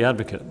task of the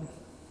advocate,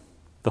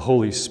 the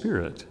Holy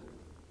Spirit,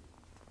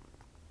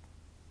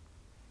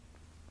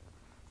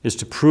 is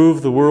to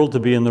prove the world to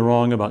be in the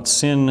wrong about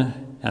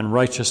sin and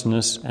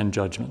righteousness and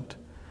judgment.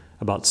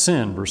 About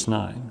sin, verse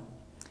 9,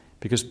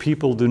 because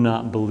people do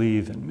not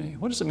believe in me.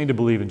 What does it mean to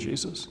believe in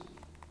Jesus?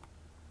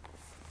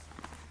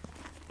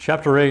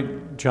 Chapter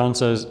 8, John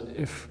says,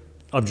 he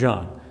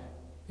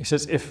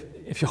says,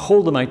 if you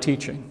hold to my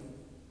teaching,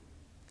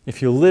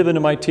 if you live into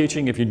my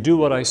teaching, if you do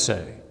what I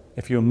say,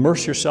 if you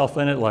immerse yourself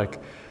in it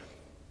like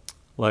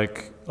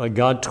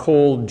God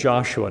told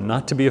Joshua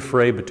not to be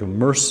afraid, but to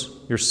immerse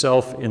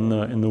yourself in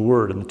the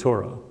Word, in the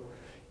Torah.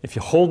 If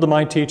you hold to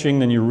my teaching,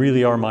 then you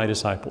really are my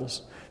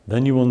disciples.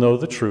 Then you will know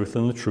the truth,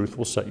 and the truth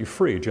will set you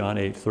free. John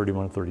 8,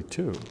 31 and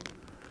 32.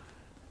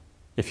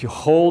 If you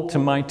hold to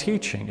my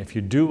teaching, if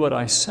you do what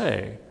I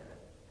say,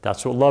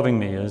 that's what loving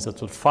me is,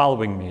 that's what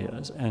following me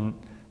is. And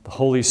the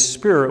Holy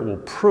Spirit will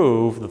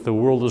prove that the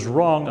world is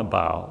wrong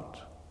about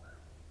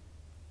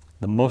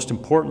the most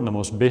important, the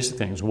most basic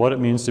things, what it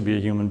means to be a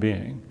human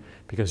being.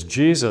 Because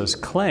Jesus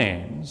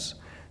claims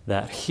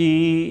that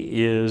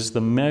he is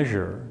the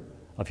measure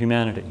of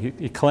humanity.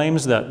 He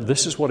claims that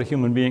this is what a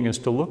human being is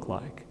to look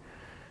like.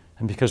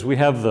 And because we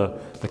have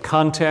the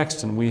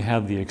context and we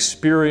have the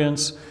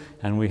experience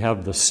and we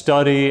have the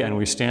study and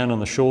we stand on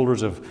the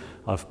shoulders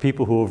of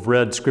people who have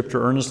read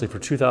Scripture earnestly for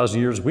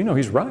 2,000 years, we know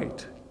he's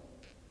right.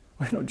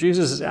 We know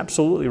Jesus is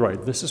absolutely right.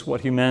 This is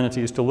what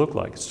humanity is to look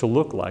like. It's to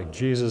look like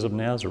Jesus of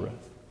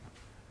Nazareth.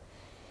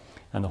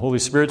 And the Holy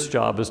Spirit's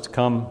job is to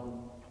come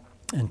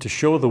and to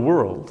show the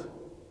world,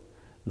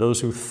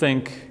 those who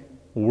think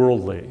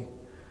worldly,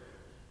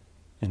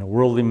 in a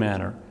worldly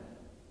manner,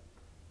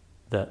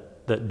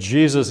 that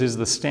Jesus is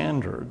the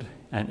standard,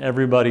 and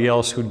everybody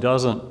else who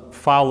doesn't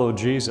follow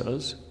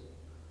Jesus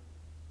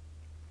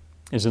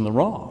is in the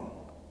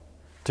wrong.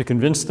 To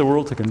convince the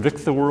world, to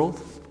convict the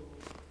world.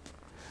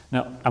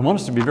 Now, I want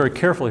us to be very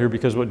careful here,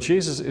 because what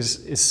Jesus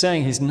is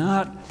saying, this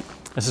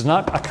is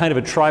not a kind of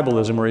a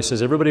tribalism where he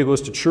says everybody who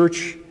goes to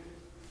church,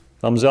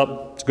 thumbs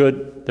up, it's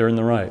good, they're in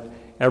the right.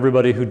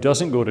 Everybody who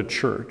doesn't go to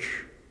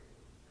church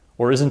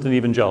or isn't an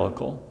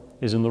evangelical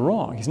is in the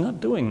wrong. He's not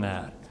doing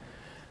that.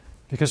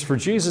 Because for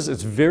Jesus,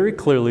 it's very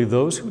clearly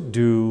those who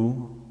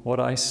do what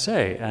I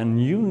say.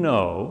 And you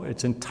know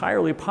it's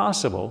entirely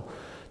possible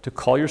to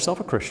call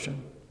yourself a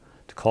Christian,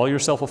 to call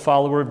yourself a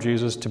follower of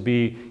Jesus, to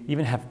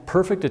even have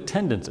perfect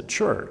attendance at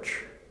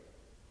church,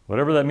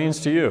 whatever that means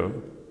to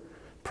you.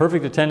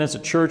 Perfect attendance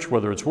at church,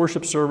 whether it's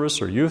worship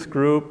service or youth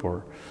group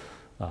or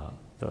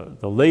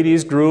the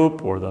ladies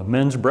group or the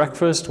men's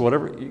breakfast,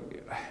 whatever.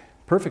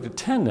 Perfect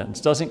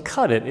attendance doesn't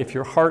cut it if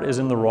your heart is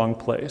in the wrong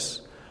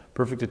place.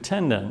 Perfect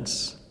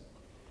attendance,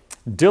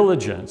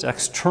 diligence,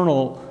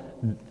 external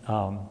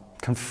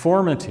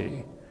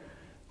conformity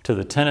to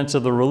the tenets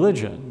of the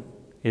religion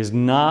is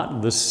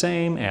not the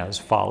same as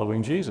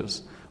following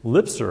Jesus.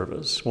 Lip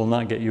service will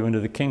not get you into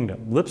the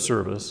kingdom. Lip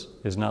service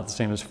is not the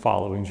same as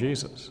following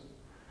Jesus.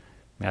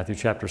 Matthew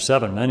chapter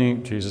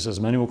 7, Jesus says,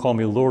 many will call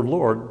me Lord,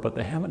 Lord, but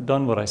they haven't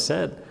done what I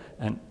said.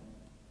 And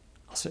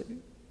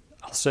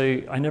I'll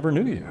say, I never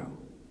knew you.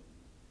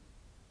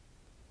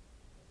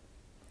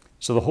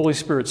 So the Holy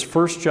Spirit's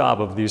first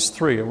job of these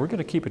three, and we're going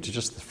to keep it to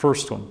just the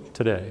first one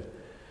today.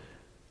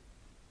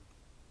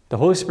 The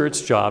Holy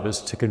Spirit's job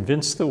is to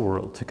convince the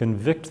world, to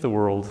convict the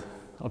world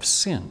of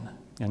sin.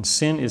 And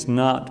sin is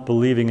not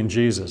believing in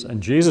Jesus.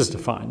 And Jesus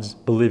defines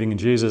believing in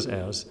Jesus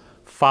as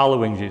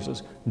following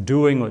Jesus,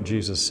 doing what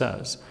Jesus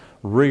says,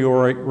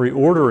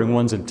 reordering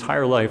one's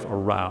entire life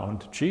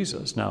around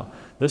Jesus. Now,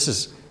 this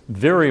is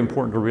very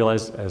important to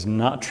realize as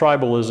not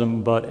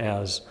tribalism, but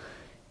as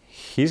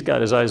he's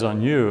got his eyes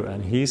on you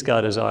and he's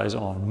got his eyes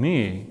on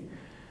me.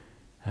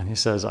 And he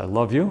says, I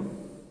love you.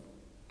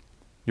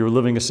 You're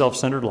living a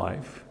self-centered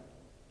life.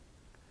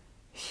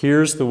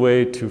 Here's the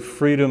way to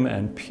freedom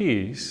and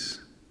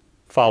peace.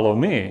 Follow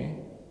me.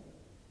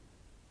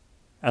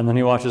 And then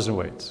he watches and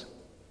waits.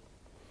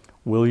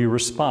 Will you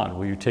respond?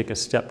 Will you take a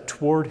step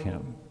toward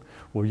him?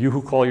 Will you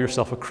who call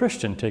yourself a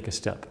Christian take a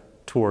step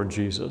toward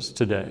Jesus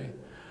today?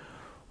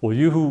 Will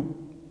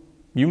you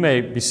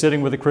may be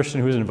sitting with a Christian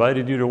who's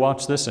invited you to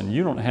watch this and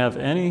you don't have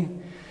any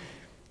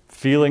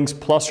feelings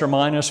plus or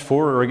minus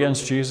for or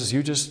against Jesus.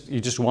 You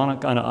just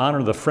want to kind of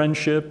honor the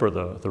friendship or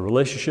the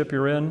relationship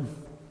you're in,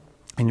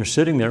 and you're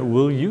sitting there,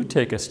 will you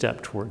take a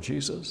step toward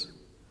Jesus?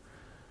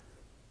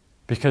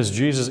 Because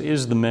Jesus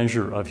is the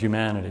measure of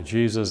humanity.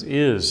 Jesus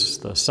is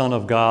the Son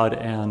of God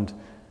and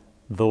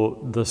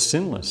the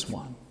sinless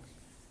one.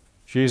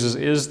 Jesus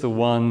is the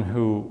one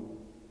who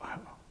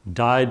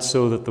died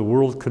so that the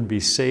world could be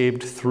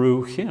saved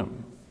through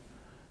him.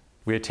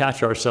 We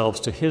attach ourselves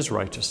to his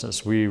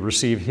righteousness. We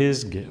receive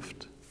his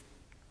gift.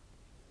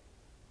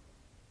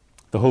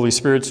 The Holy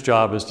Spirit's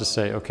job is to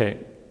say, okay,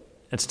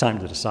 it's time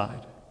to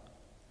decide.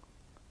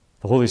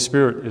 The Holy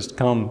Spirit is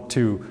come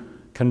to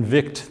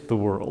convict the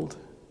world,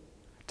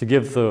 to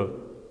give the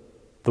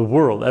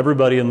world,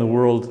 everybody in the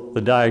world,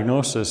 the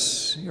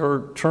diagnosis: you're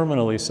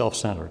terminally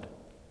self-centered.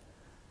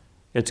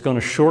 It's going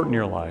to shorten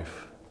your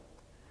life.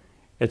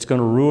 It's going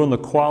to ruin the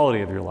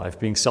quality of your life.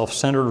 Being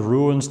self-centered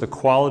ruins the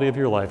quality of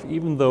your life,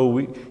 even though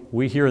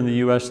we here in the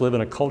U.S. live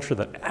in a culture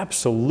that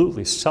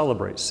absolutely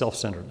celebrates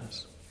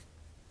self-centeredness.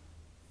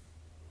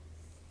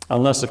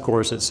 Unless, of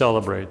course, it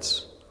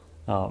celebrates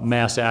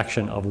mass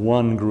action of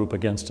one group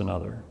against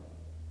another.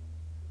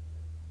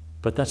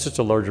 But that's just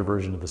a larger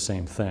version of the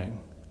same thing.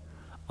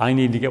 I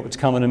need to get what's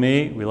coming to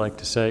me. We like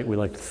to say, we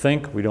like to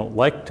think. We don't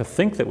like to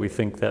think that we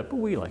think that, but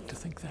we like to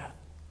think that.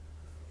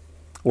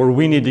 Or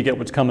we need to get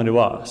what's coming to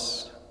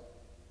us,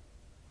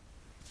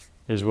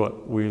 is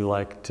what we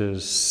like to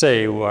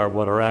say, or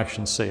what our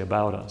actions say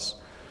about us.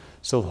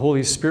 So the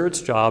Holy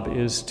Spirit's job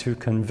is to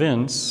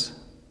convince,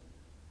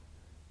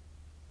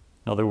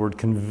 in other words,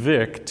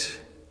 convict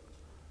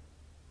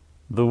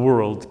the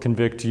world,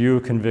 convict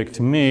you, convict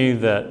me,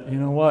 that, you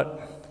know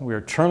what, we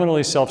are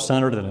terminally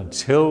self-centered, and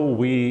until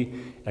we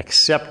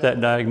accept that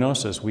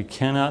diagnosis, we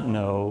cannot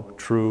know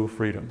true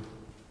freedom.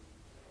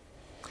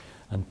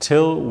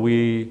 Until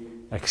we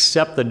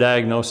accept the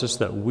diagnosis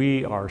that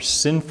we are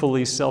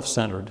sinfully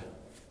self-centered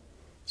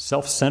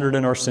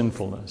in our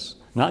sinfulness.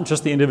 Not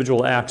just the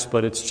individual acts,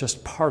 but it's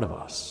just part of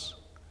us.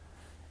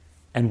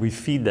 And we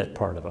feed that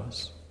part of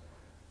us.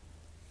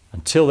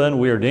 Until then,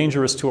 we are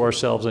dangerous to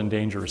ourselves and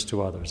dangerous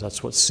to others.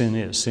 That's what sin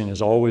is. Sin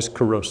is always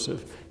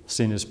corrosive.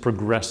 Sin is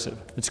progressive.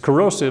 It's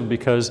corrosive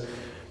because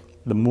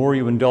the more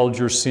you indulge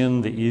your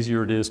sin, the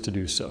easier it is to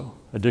do so.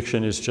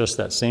 Addiction is just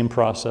that same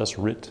process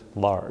writ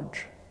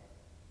large.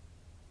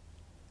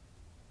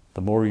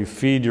 The more you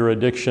feed your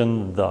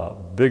addiction, the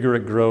bigger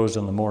it grows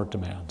and the more it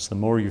demands. The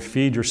more you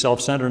feed your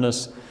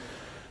self-centeredness,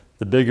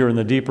 the bigger and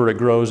the deeper it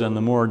grows, and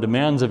the more it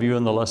demands of you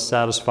and the less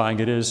satisfying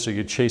it is, so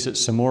you chase it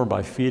some more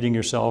by feeding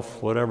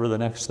yourself whatever the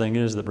next thing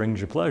is that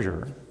brings you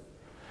pleasure.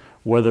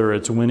 Whether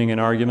it's winning an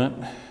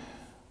argument,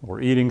 or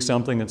eating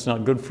something that's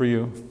not good for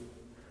you,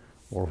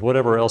 or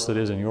whatever else it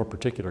is in your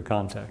particular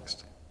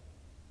context.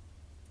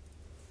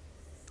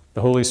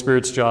 The Holy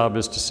Spirit's job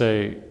is to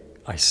say,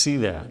 I see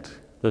that.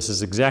 This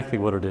is exactly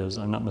what it is.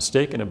 I'm not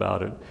mistaken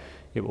about it.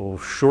 It will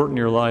shorten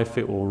your life.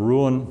 It will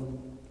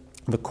ruin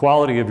the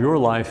quality of your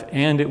life,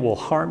 and it will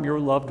harm your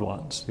loved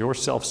ones. Your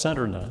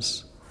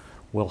self-centeredness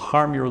will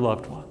harm your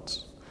loved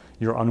ones.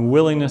 Your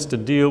unwillingness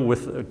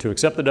to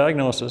accept the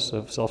diagnosis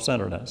of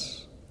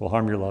self-centeredness will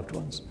harm your loved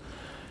ones.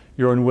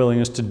 Your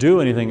unwillingness to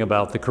do anything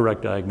about the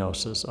correct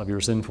diagnosis of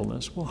your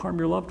sinfulness will harm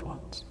your loved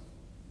ones.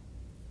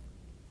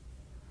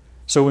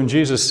 So when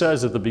Jesus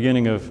says at the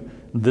beginning of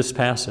this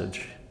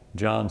passage,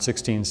 John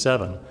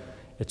 16:7,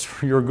 it's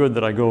for your good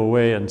that I go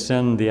away and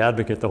send the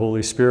Advocate, the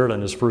Holy Spirit,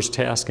 and his first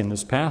task in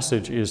this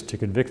passage is to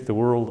convict the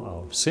world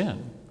of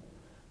sin.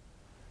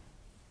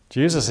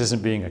 Jesus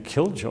isn't being a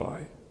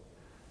killjoy.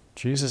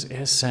 Jesus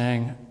is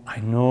saying, I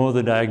know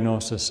the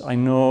diagnosis. I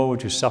know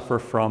what you suffer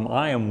from.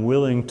 I am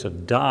willing to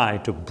die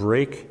to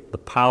break the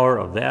power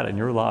of that in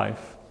your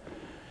life.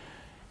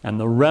 And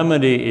the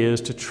remedy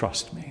is to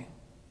trust me.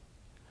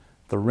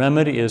 The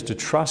remedy is to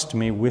trust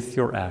me with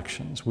your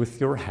actions, with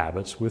your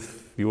habits,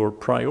 with your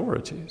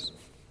priorities.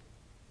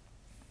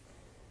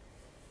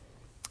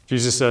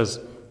 Jesus says,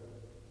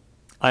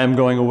 I am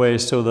going away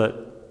so that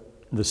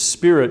the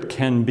Spirit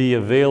can be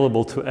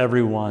available to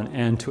everyone,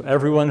 and to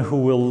everyone who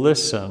will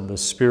listen, the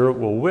Spirit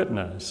will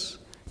witness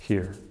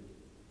here.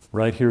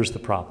 Right here's the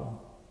problem.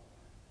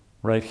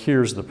 Right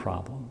here's the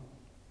problem.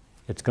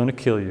 It's going to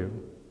kill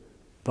you,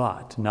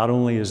 but not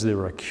only is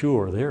there a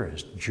cure, there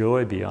is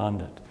joy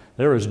beyond it.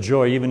 There is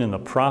joy even in the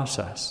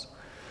process.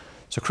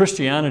 So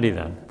Christianity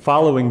then,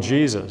 following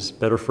Jesus,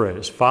 better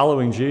phrase,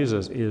 following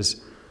Jesus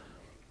is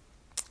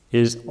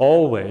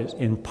always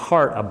in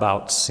part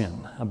about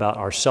sin, about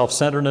our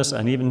self-centeredness,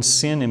 and even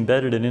sin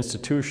embedded in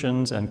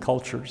institutions and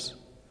cultures,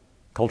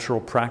 cultural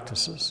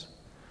practices.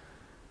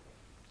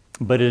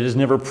 But it is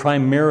never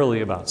primarily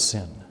about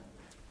sin.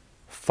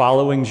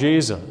 Following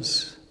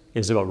Jesus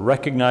is about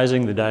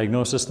recognizing the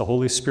diagnosis the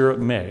Holy Spirit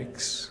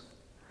makes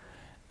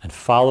and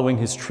following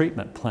his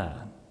treatment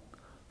plan.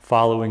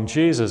 Following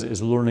Jesus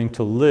is learning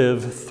to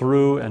live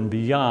through and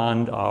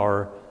beyond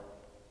our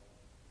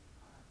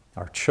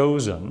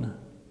chosen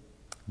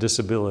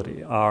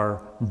disability,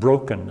 our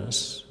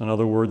brokenness.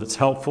 Another word that's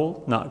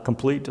helpful, not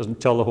complete,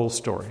 doesn't tell the whole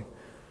story.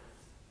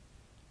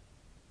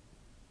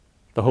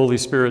 The Holy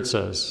Spirit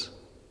says,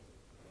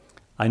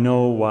 I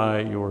know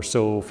why you're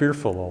so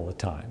fearful all the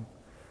time.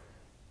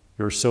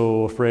 You're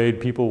so afraid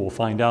people will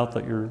find out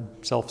that you're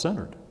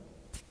self-centered.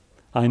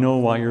 I know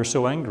why you're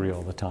so angry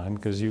all the time,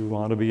 because you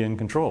want to be in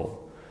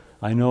control.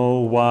 I know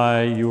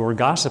why you're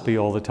gossipy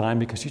all the time,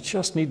 because you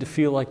just need to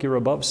feel like you're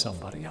above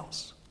somebody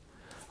else.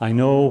 I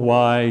know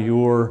why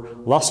you're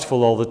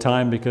lustful all the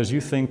time, because you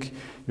think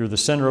you're the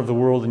center of the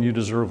world and you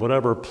deserve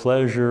whatever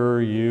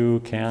pleasure you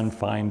can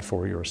find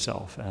for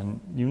yourself. And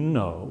you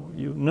know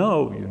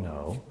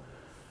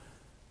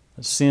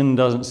that sin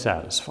doesn't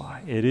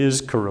satisfy. It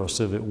is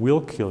corrosive. It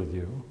will kill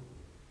you.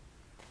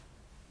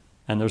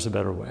 And there's a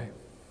better way.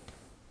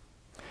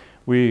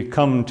 We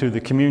come to the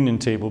communion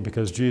table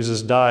because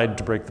Jesus died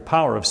to break the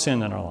power of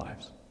sin in our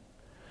lives.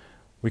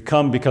 We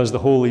come because the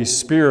Holy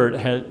Spirit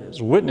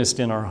has witnessed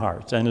in our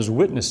hearts and is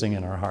witnessing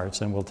in our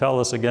hearts and will tell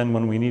us again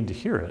when we need to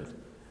hear it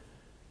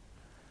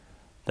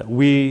that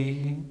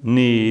we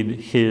need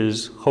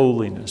His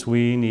holiness.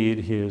 We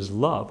need His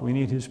love. We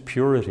need His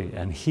purity,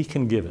 and He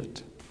can give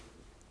it.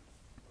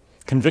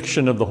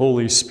 Conviction of the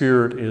Holy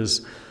Spirit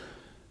is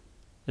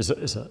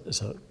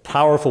a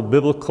powerful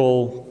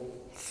biblical,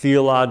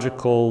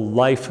 theological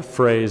life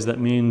phrase that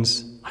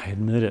means I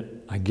admit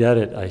it, I get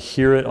it, I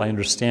hear it, I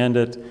understand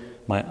it.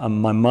 My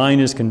mind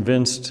is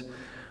convinced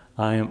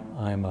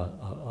I'm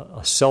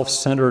a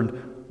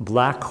self-centered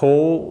black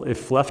hole,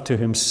 if left to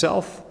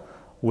himself,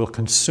 will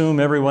consume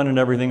everyone and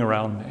everything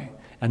around me.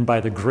 And by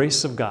the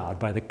grace of God,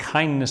 by the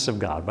kindness of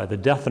God, by the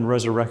death and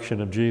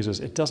resurrection of Jesus,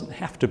 it doesn't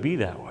have to be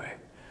that way.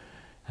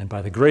 And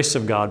by the grace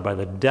of God, by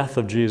the death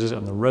of Jesus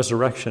and the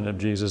resurrection of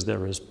Jesus,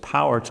 there is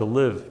power to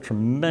live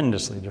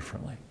tremendously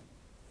differently.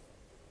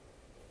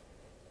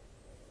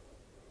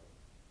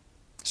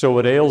 So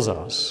what ails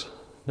us,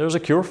 there's a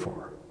cure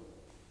for.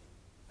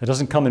 It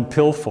doesn't come in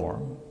pill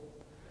form.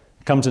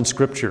 It comes in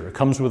Scripture. It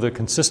comes with a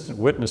consistent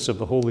witness of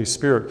the Holy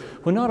Spirit,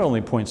 who not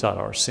only points out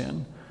our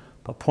sin,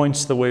 but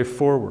points the way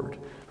forward.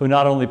 Who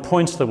not only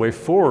points the way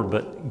forward,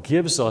 but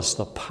gives us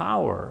the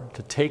power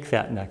to take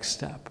that next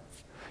step.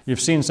 You've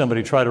seen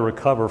somebody try to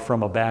recover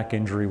from a back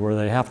injury where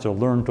they have to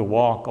learn to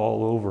walk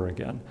all over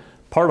again.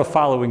 Part of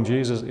following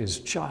Jesus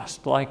is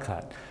just like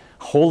that,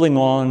 holding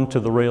on to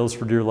the rails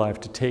for dear life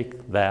to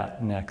take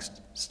that next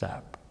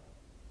step.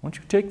 Once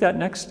you take that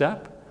next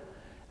step,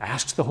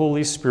 ask the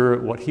Holy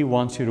Spirit what He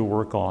wants you to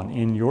work on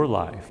in your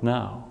life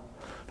now.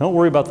 Don't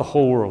worry about the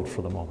whole world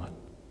for the moment.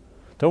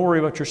 Don't worry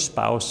about your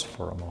spouse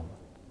for a moment.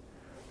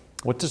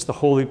 What does the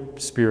Holy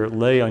Spirit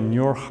lay on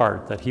your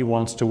heart that He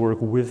wants to work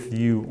with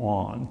you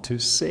on to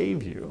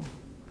save you?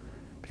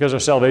 Because our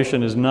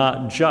salvation is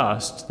not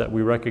just that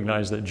we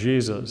recognize that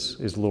Jesus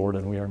is Lord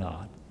and we are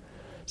not.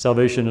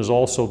 Salvation is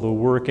also the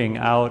working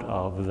out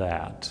of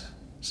that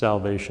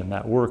salvation,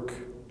 that work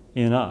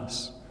in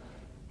us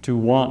to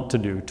want to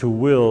do, to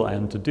will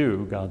and to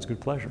do God's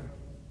good pleasure.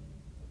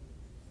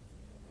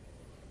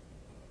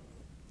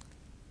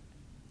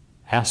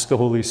 Ask the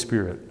Holy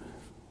Spirit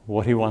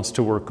what He wants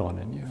to work on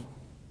in you.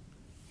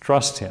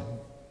 Trust Him.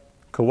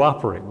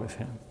 Cooperate with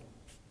Him.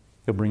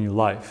 He'll bring you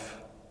life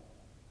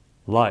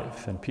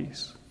and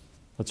peace.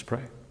 Let's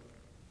pray.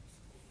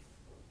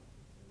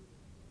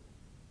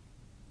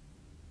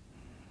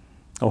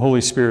 O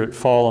Holy Spirit,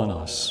 fall on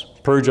us.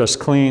 Purge us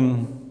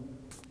clean.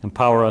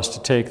 Empower us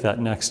to take that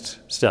next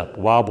step,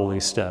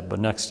 wobbly step, but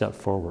next step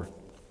forward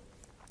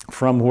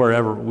from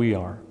wherever we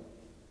are.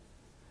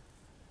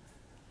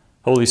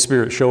 Holy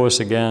Spirit, show us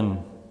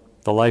again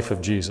the life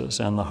of Jesus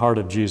and the heart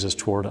of Jesus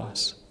toward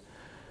us,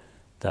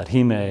 that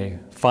He may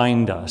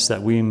find us,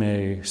 that we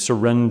may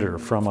surrender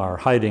from our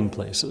hiding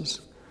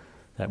places,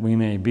 that we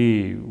may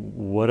be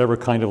whatever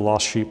kind of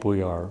lost sheep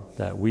we are,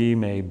 that we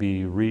may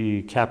be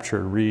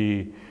recaptured,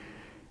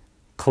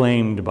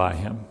 reclaimed by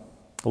Him,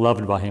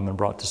 loved by Him, and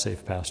brought to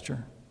safe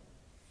pasture.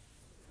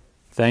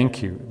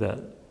 Thank you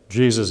that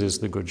Jesus is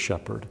the Good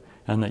Shepherd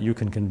and that you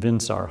can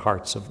convince our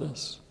hearts of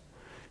this.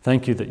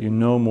 Thank you that you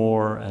know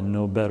more and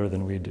know better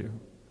than we do.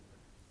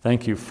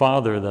 Thank you,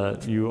 Father,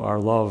 that you are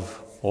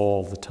love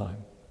all the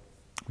time.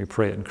 We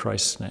pray it in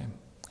Christ's name.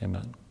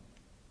 Amen.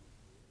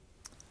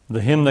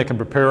 The hymn that can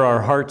prepare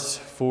our hearts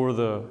for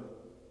the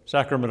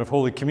sacrament of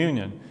Holy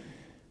Communion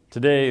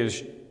today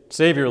is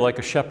Savior, like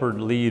a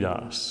shepherd, lead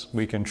us.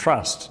 We can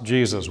trust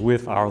Jesus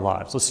with our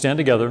lives. Let's stand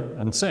together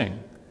and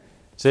sing.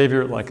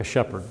 Savior, like a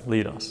shepherd,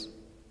 lead us.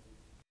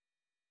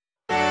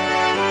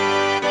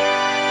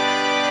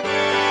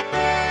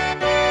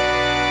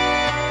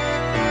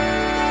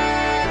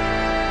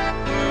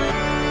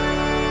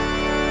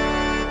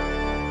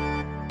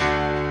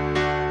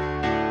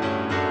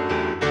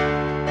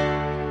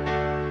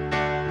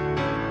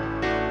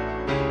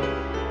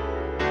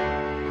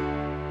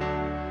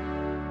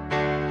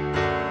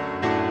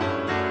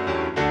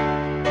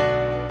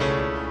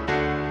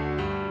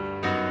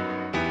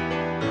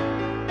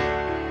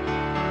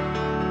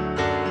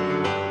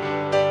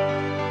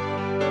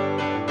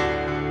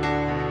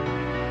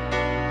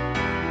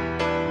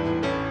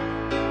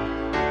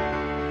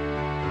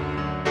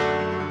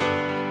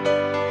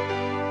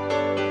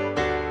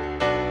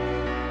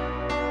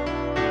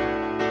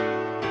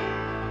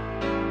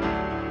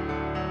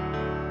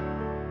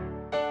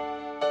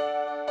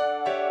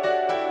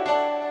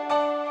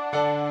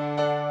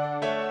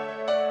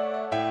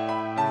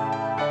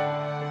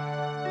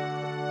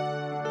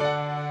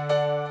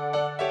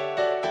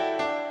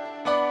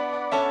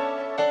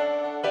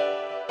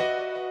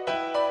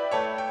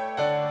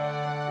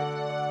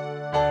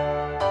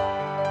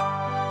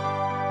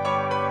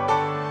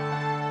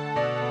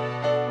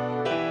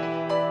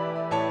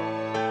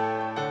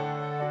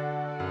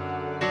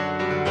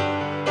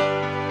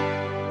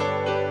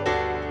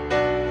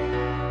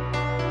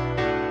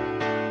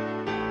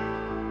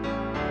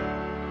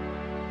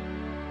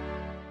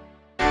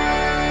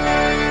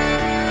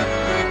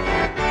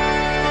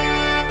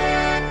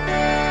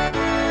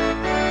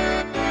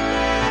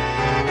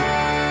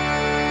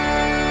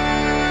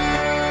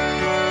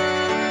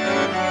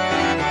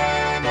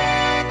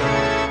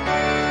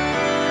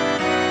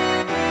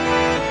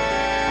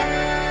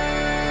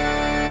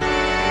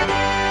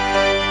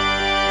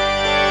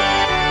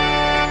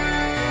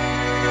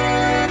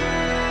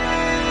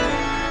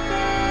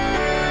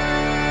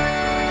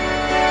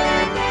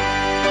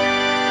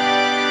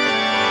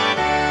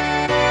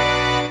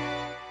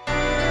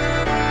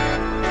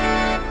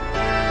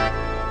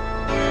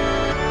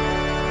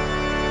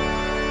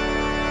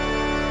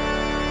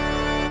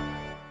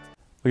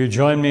 Will you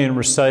join me in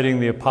reciting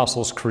the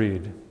Apostles'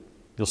 Creed?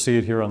 You'll see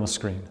it here on the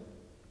screen.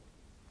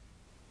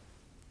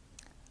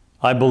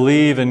 I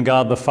believe in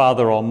God the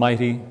Father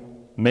Almighty,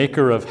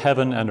 maker of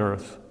heaven and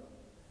earth,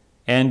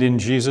 and in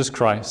Jesus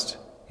Christ,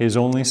 his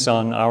only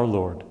Son, our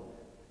Lord,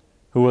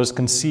 who was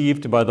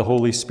conceived by the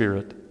Holy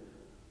Spirit,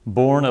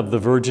 born of the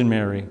Virgin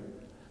Mary,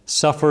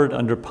 suffered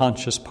under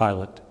Pontius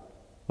Pilate,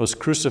 was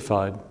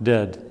crucified,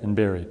 dead, and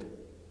buried.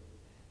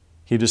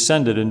 He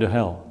descended into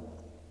hell.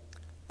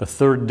 The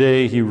third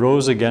day he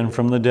rose again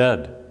from the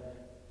dead.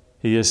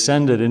 He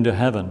ascended into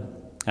heaven,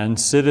 and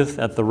sitteth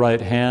at the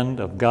right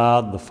hand of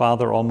God the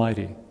Father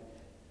Almighty.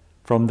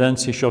 From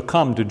thence he shall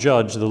come to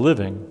judge the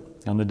living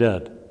and the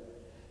dead.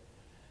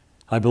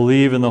 I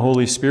believe in the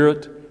Holy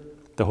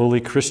Spirit, the holy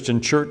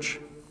Christian Church,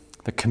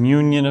 the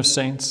communion of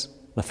saints,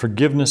 the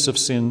forgiveness of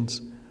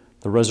sins,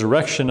 the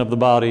resurrection of the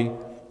body,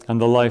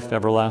 and the life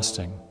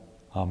everlasting.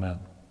 Amen.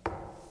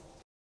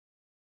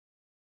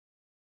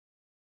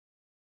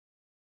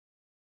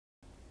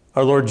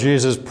 Our Lord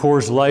Jesus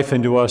pours life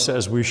into us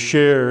as we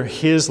share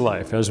his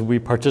life, as we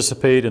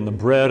participate in the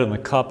bread and the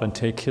cup and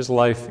take his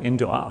life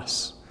into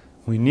us.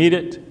 We need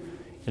it.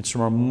 It's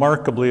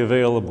remarkably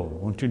available.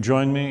 Won't you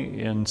join me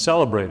in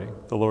celebrating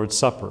the Lord's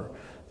Supper,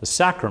 the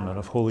sacrament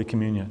of Holy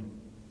Communion?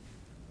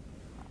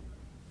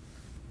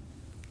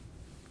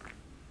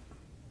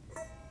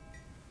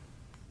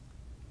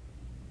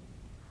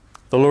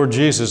 The Lord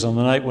Jesus, on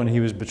the night when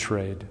he was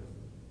betrayed,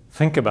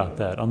 think about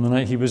that, on the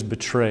night he was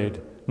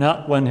betrayed,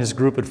 not when his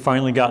group had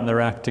finally gotten their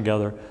act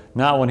together,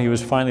 not when he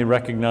was finally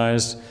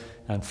recognized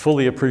and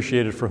fully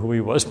appreciated for who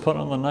he was, but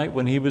on the night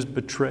when he was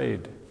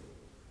betrayed.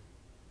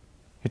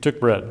 He took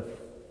bread.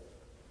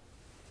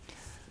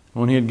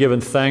 When he had given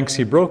thanks,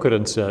 he broke it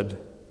and said,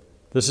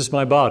 "This is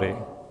my body,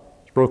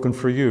 it's broken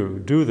for you.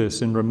 Do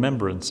this in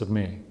remembrance of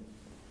me."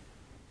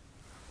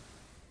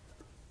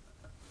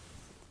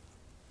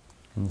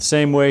 In the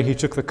same way, he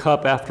took the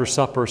cup after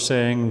supper,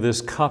 saying,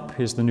 "This cup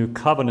is the new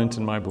covenant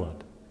in my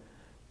blood.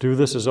 Do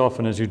this as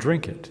often as you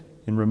drink it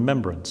in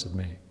remembrance of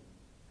me.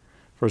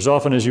 For as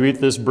often as you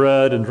eat this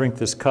bread and drink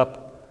this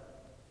cup,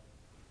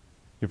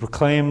 you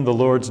proclaim the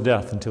Lord's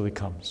death until he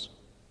comes."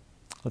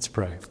 Let's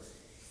pray.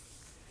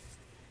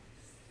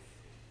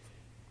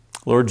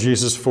 Lord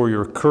Jesus, for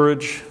your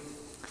courage,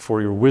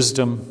 for your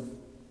wisdom,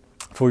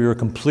 for your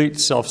complete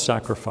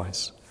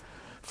self-sacrifice,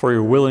 for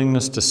your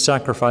willingness to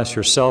sacrifice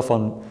yourself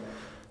on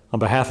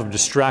behalf of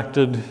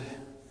distracted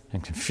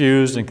and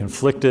confused and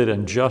conflicted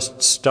and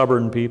just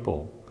stubborn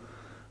people,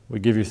 we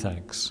give you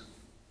thanks.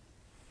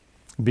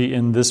 Be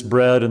in this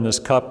bread and this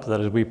cup that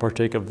as we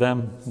partake of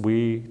them,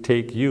 we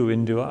take you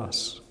into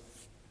us.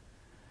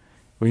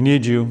 We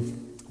need you.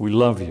 We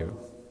love you.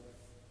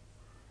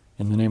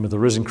 In the name of the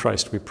risen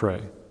Christ we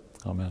pray.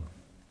 Amen.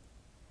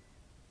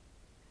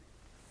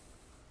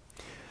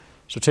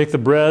 So take the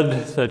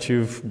bread that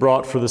you've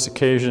brought for this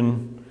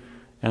occasion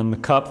and the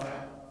cup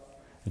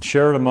and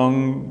share it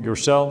among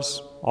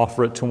yourselves.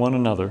 Offer it to one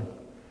another,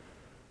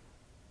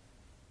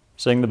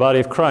 saying, "The body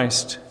of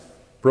Christ,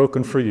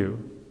 broken for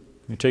you."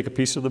 You take a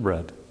piece of the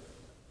bread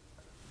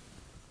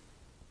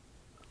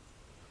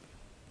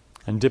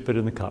and dip it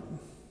in the cup.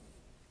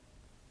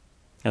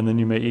 And then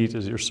you may eat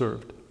as you're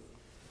served.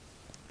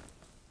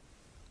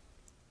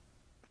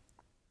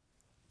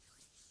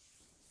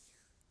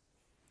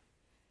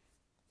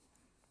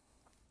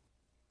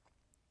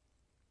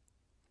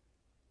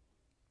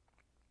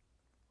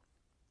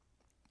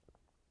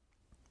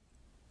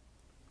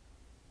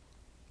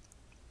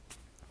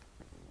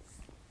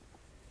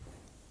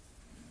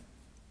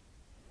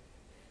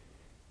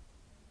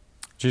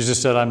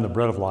 Jesus said, "I'm the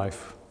bread of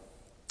life."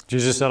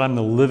 Jesus said, "I'm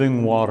the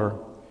living water."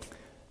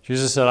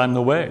 Jesus said, "I'm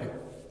the way,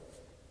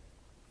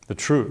 the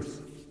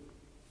truth,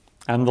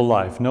 and the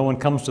life. No one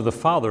comes to the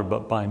Father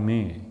but by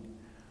me."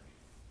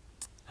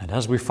 And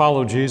as we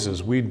follow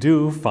Jesus, we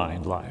do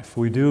find life.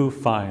 We do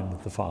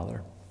find the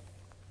Father.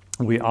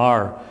 We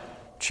are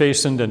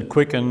chastened and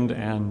quickened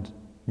and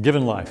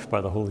given life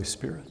by the Holy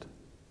Spirit.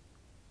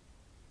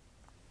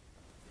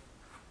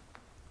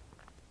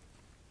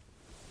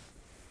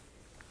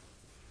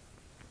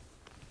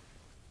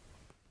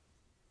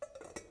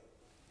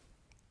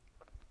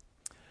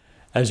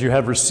 As you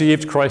have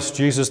received Christ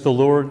Jesus the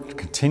Lord,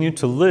 continue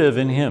to live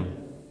in him.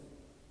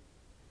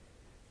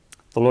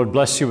 The Lord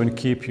bless you and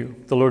keep you.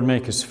 The Lord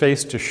make his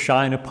face to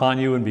shine upon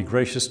you and be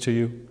gracious to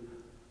you.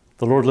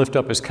 The Lord lift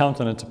up his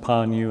countenance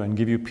upon you and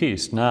give you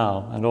peace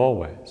now and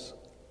always.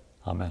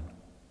 Amen.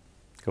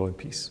 Go in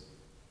peace.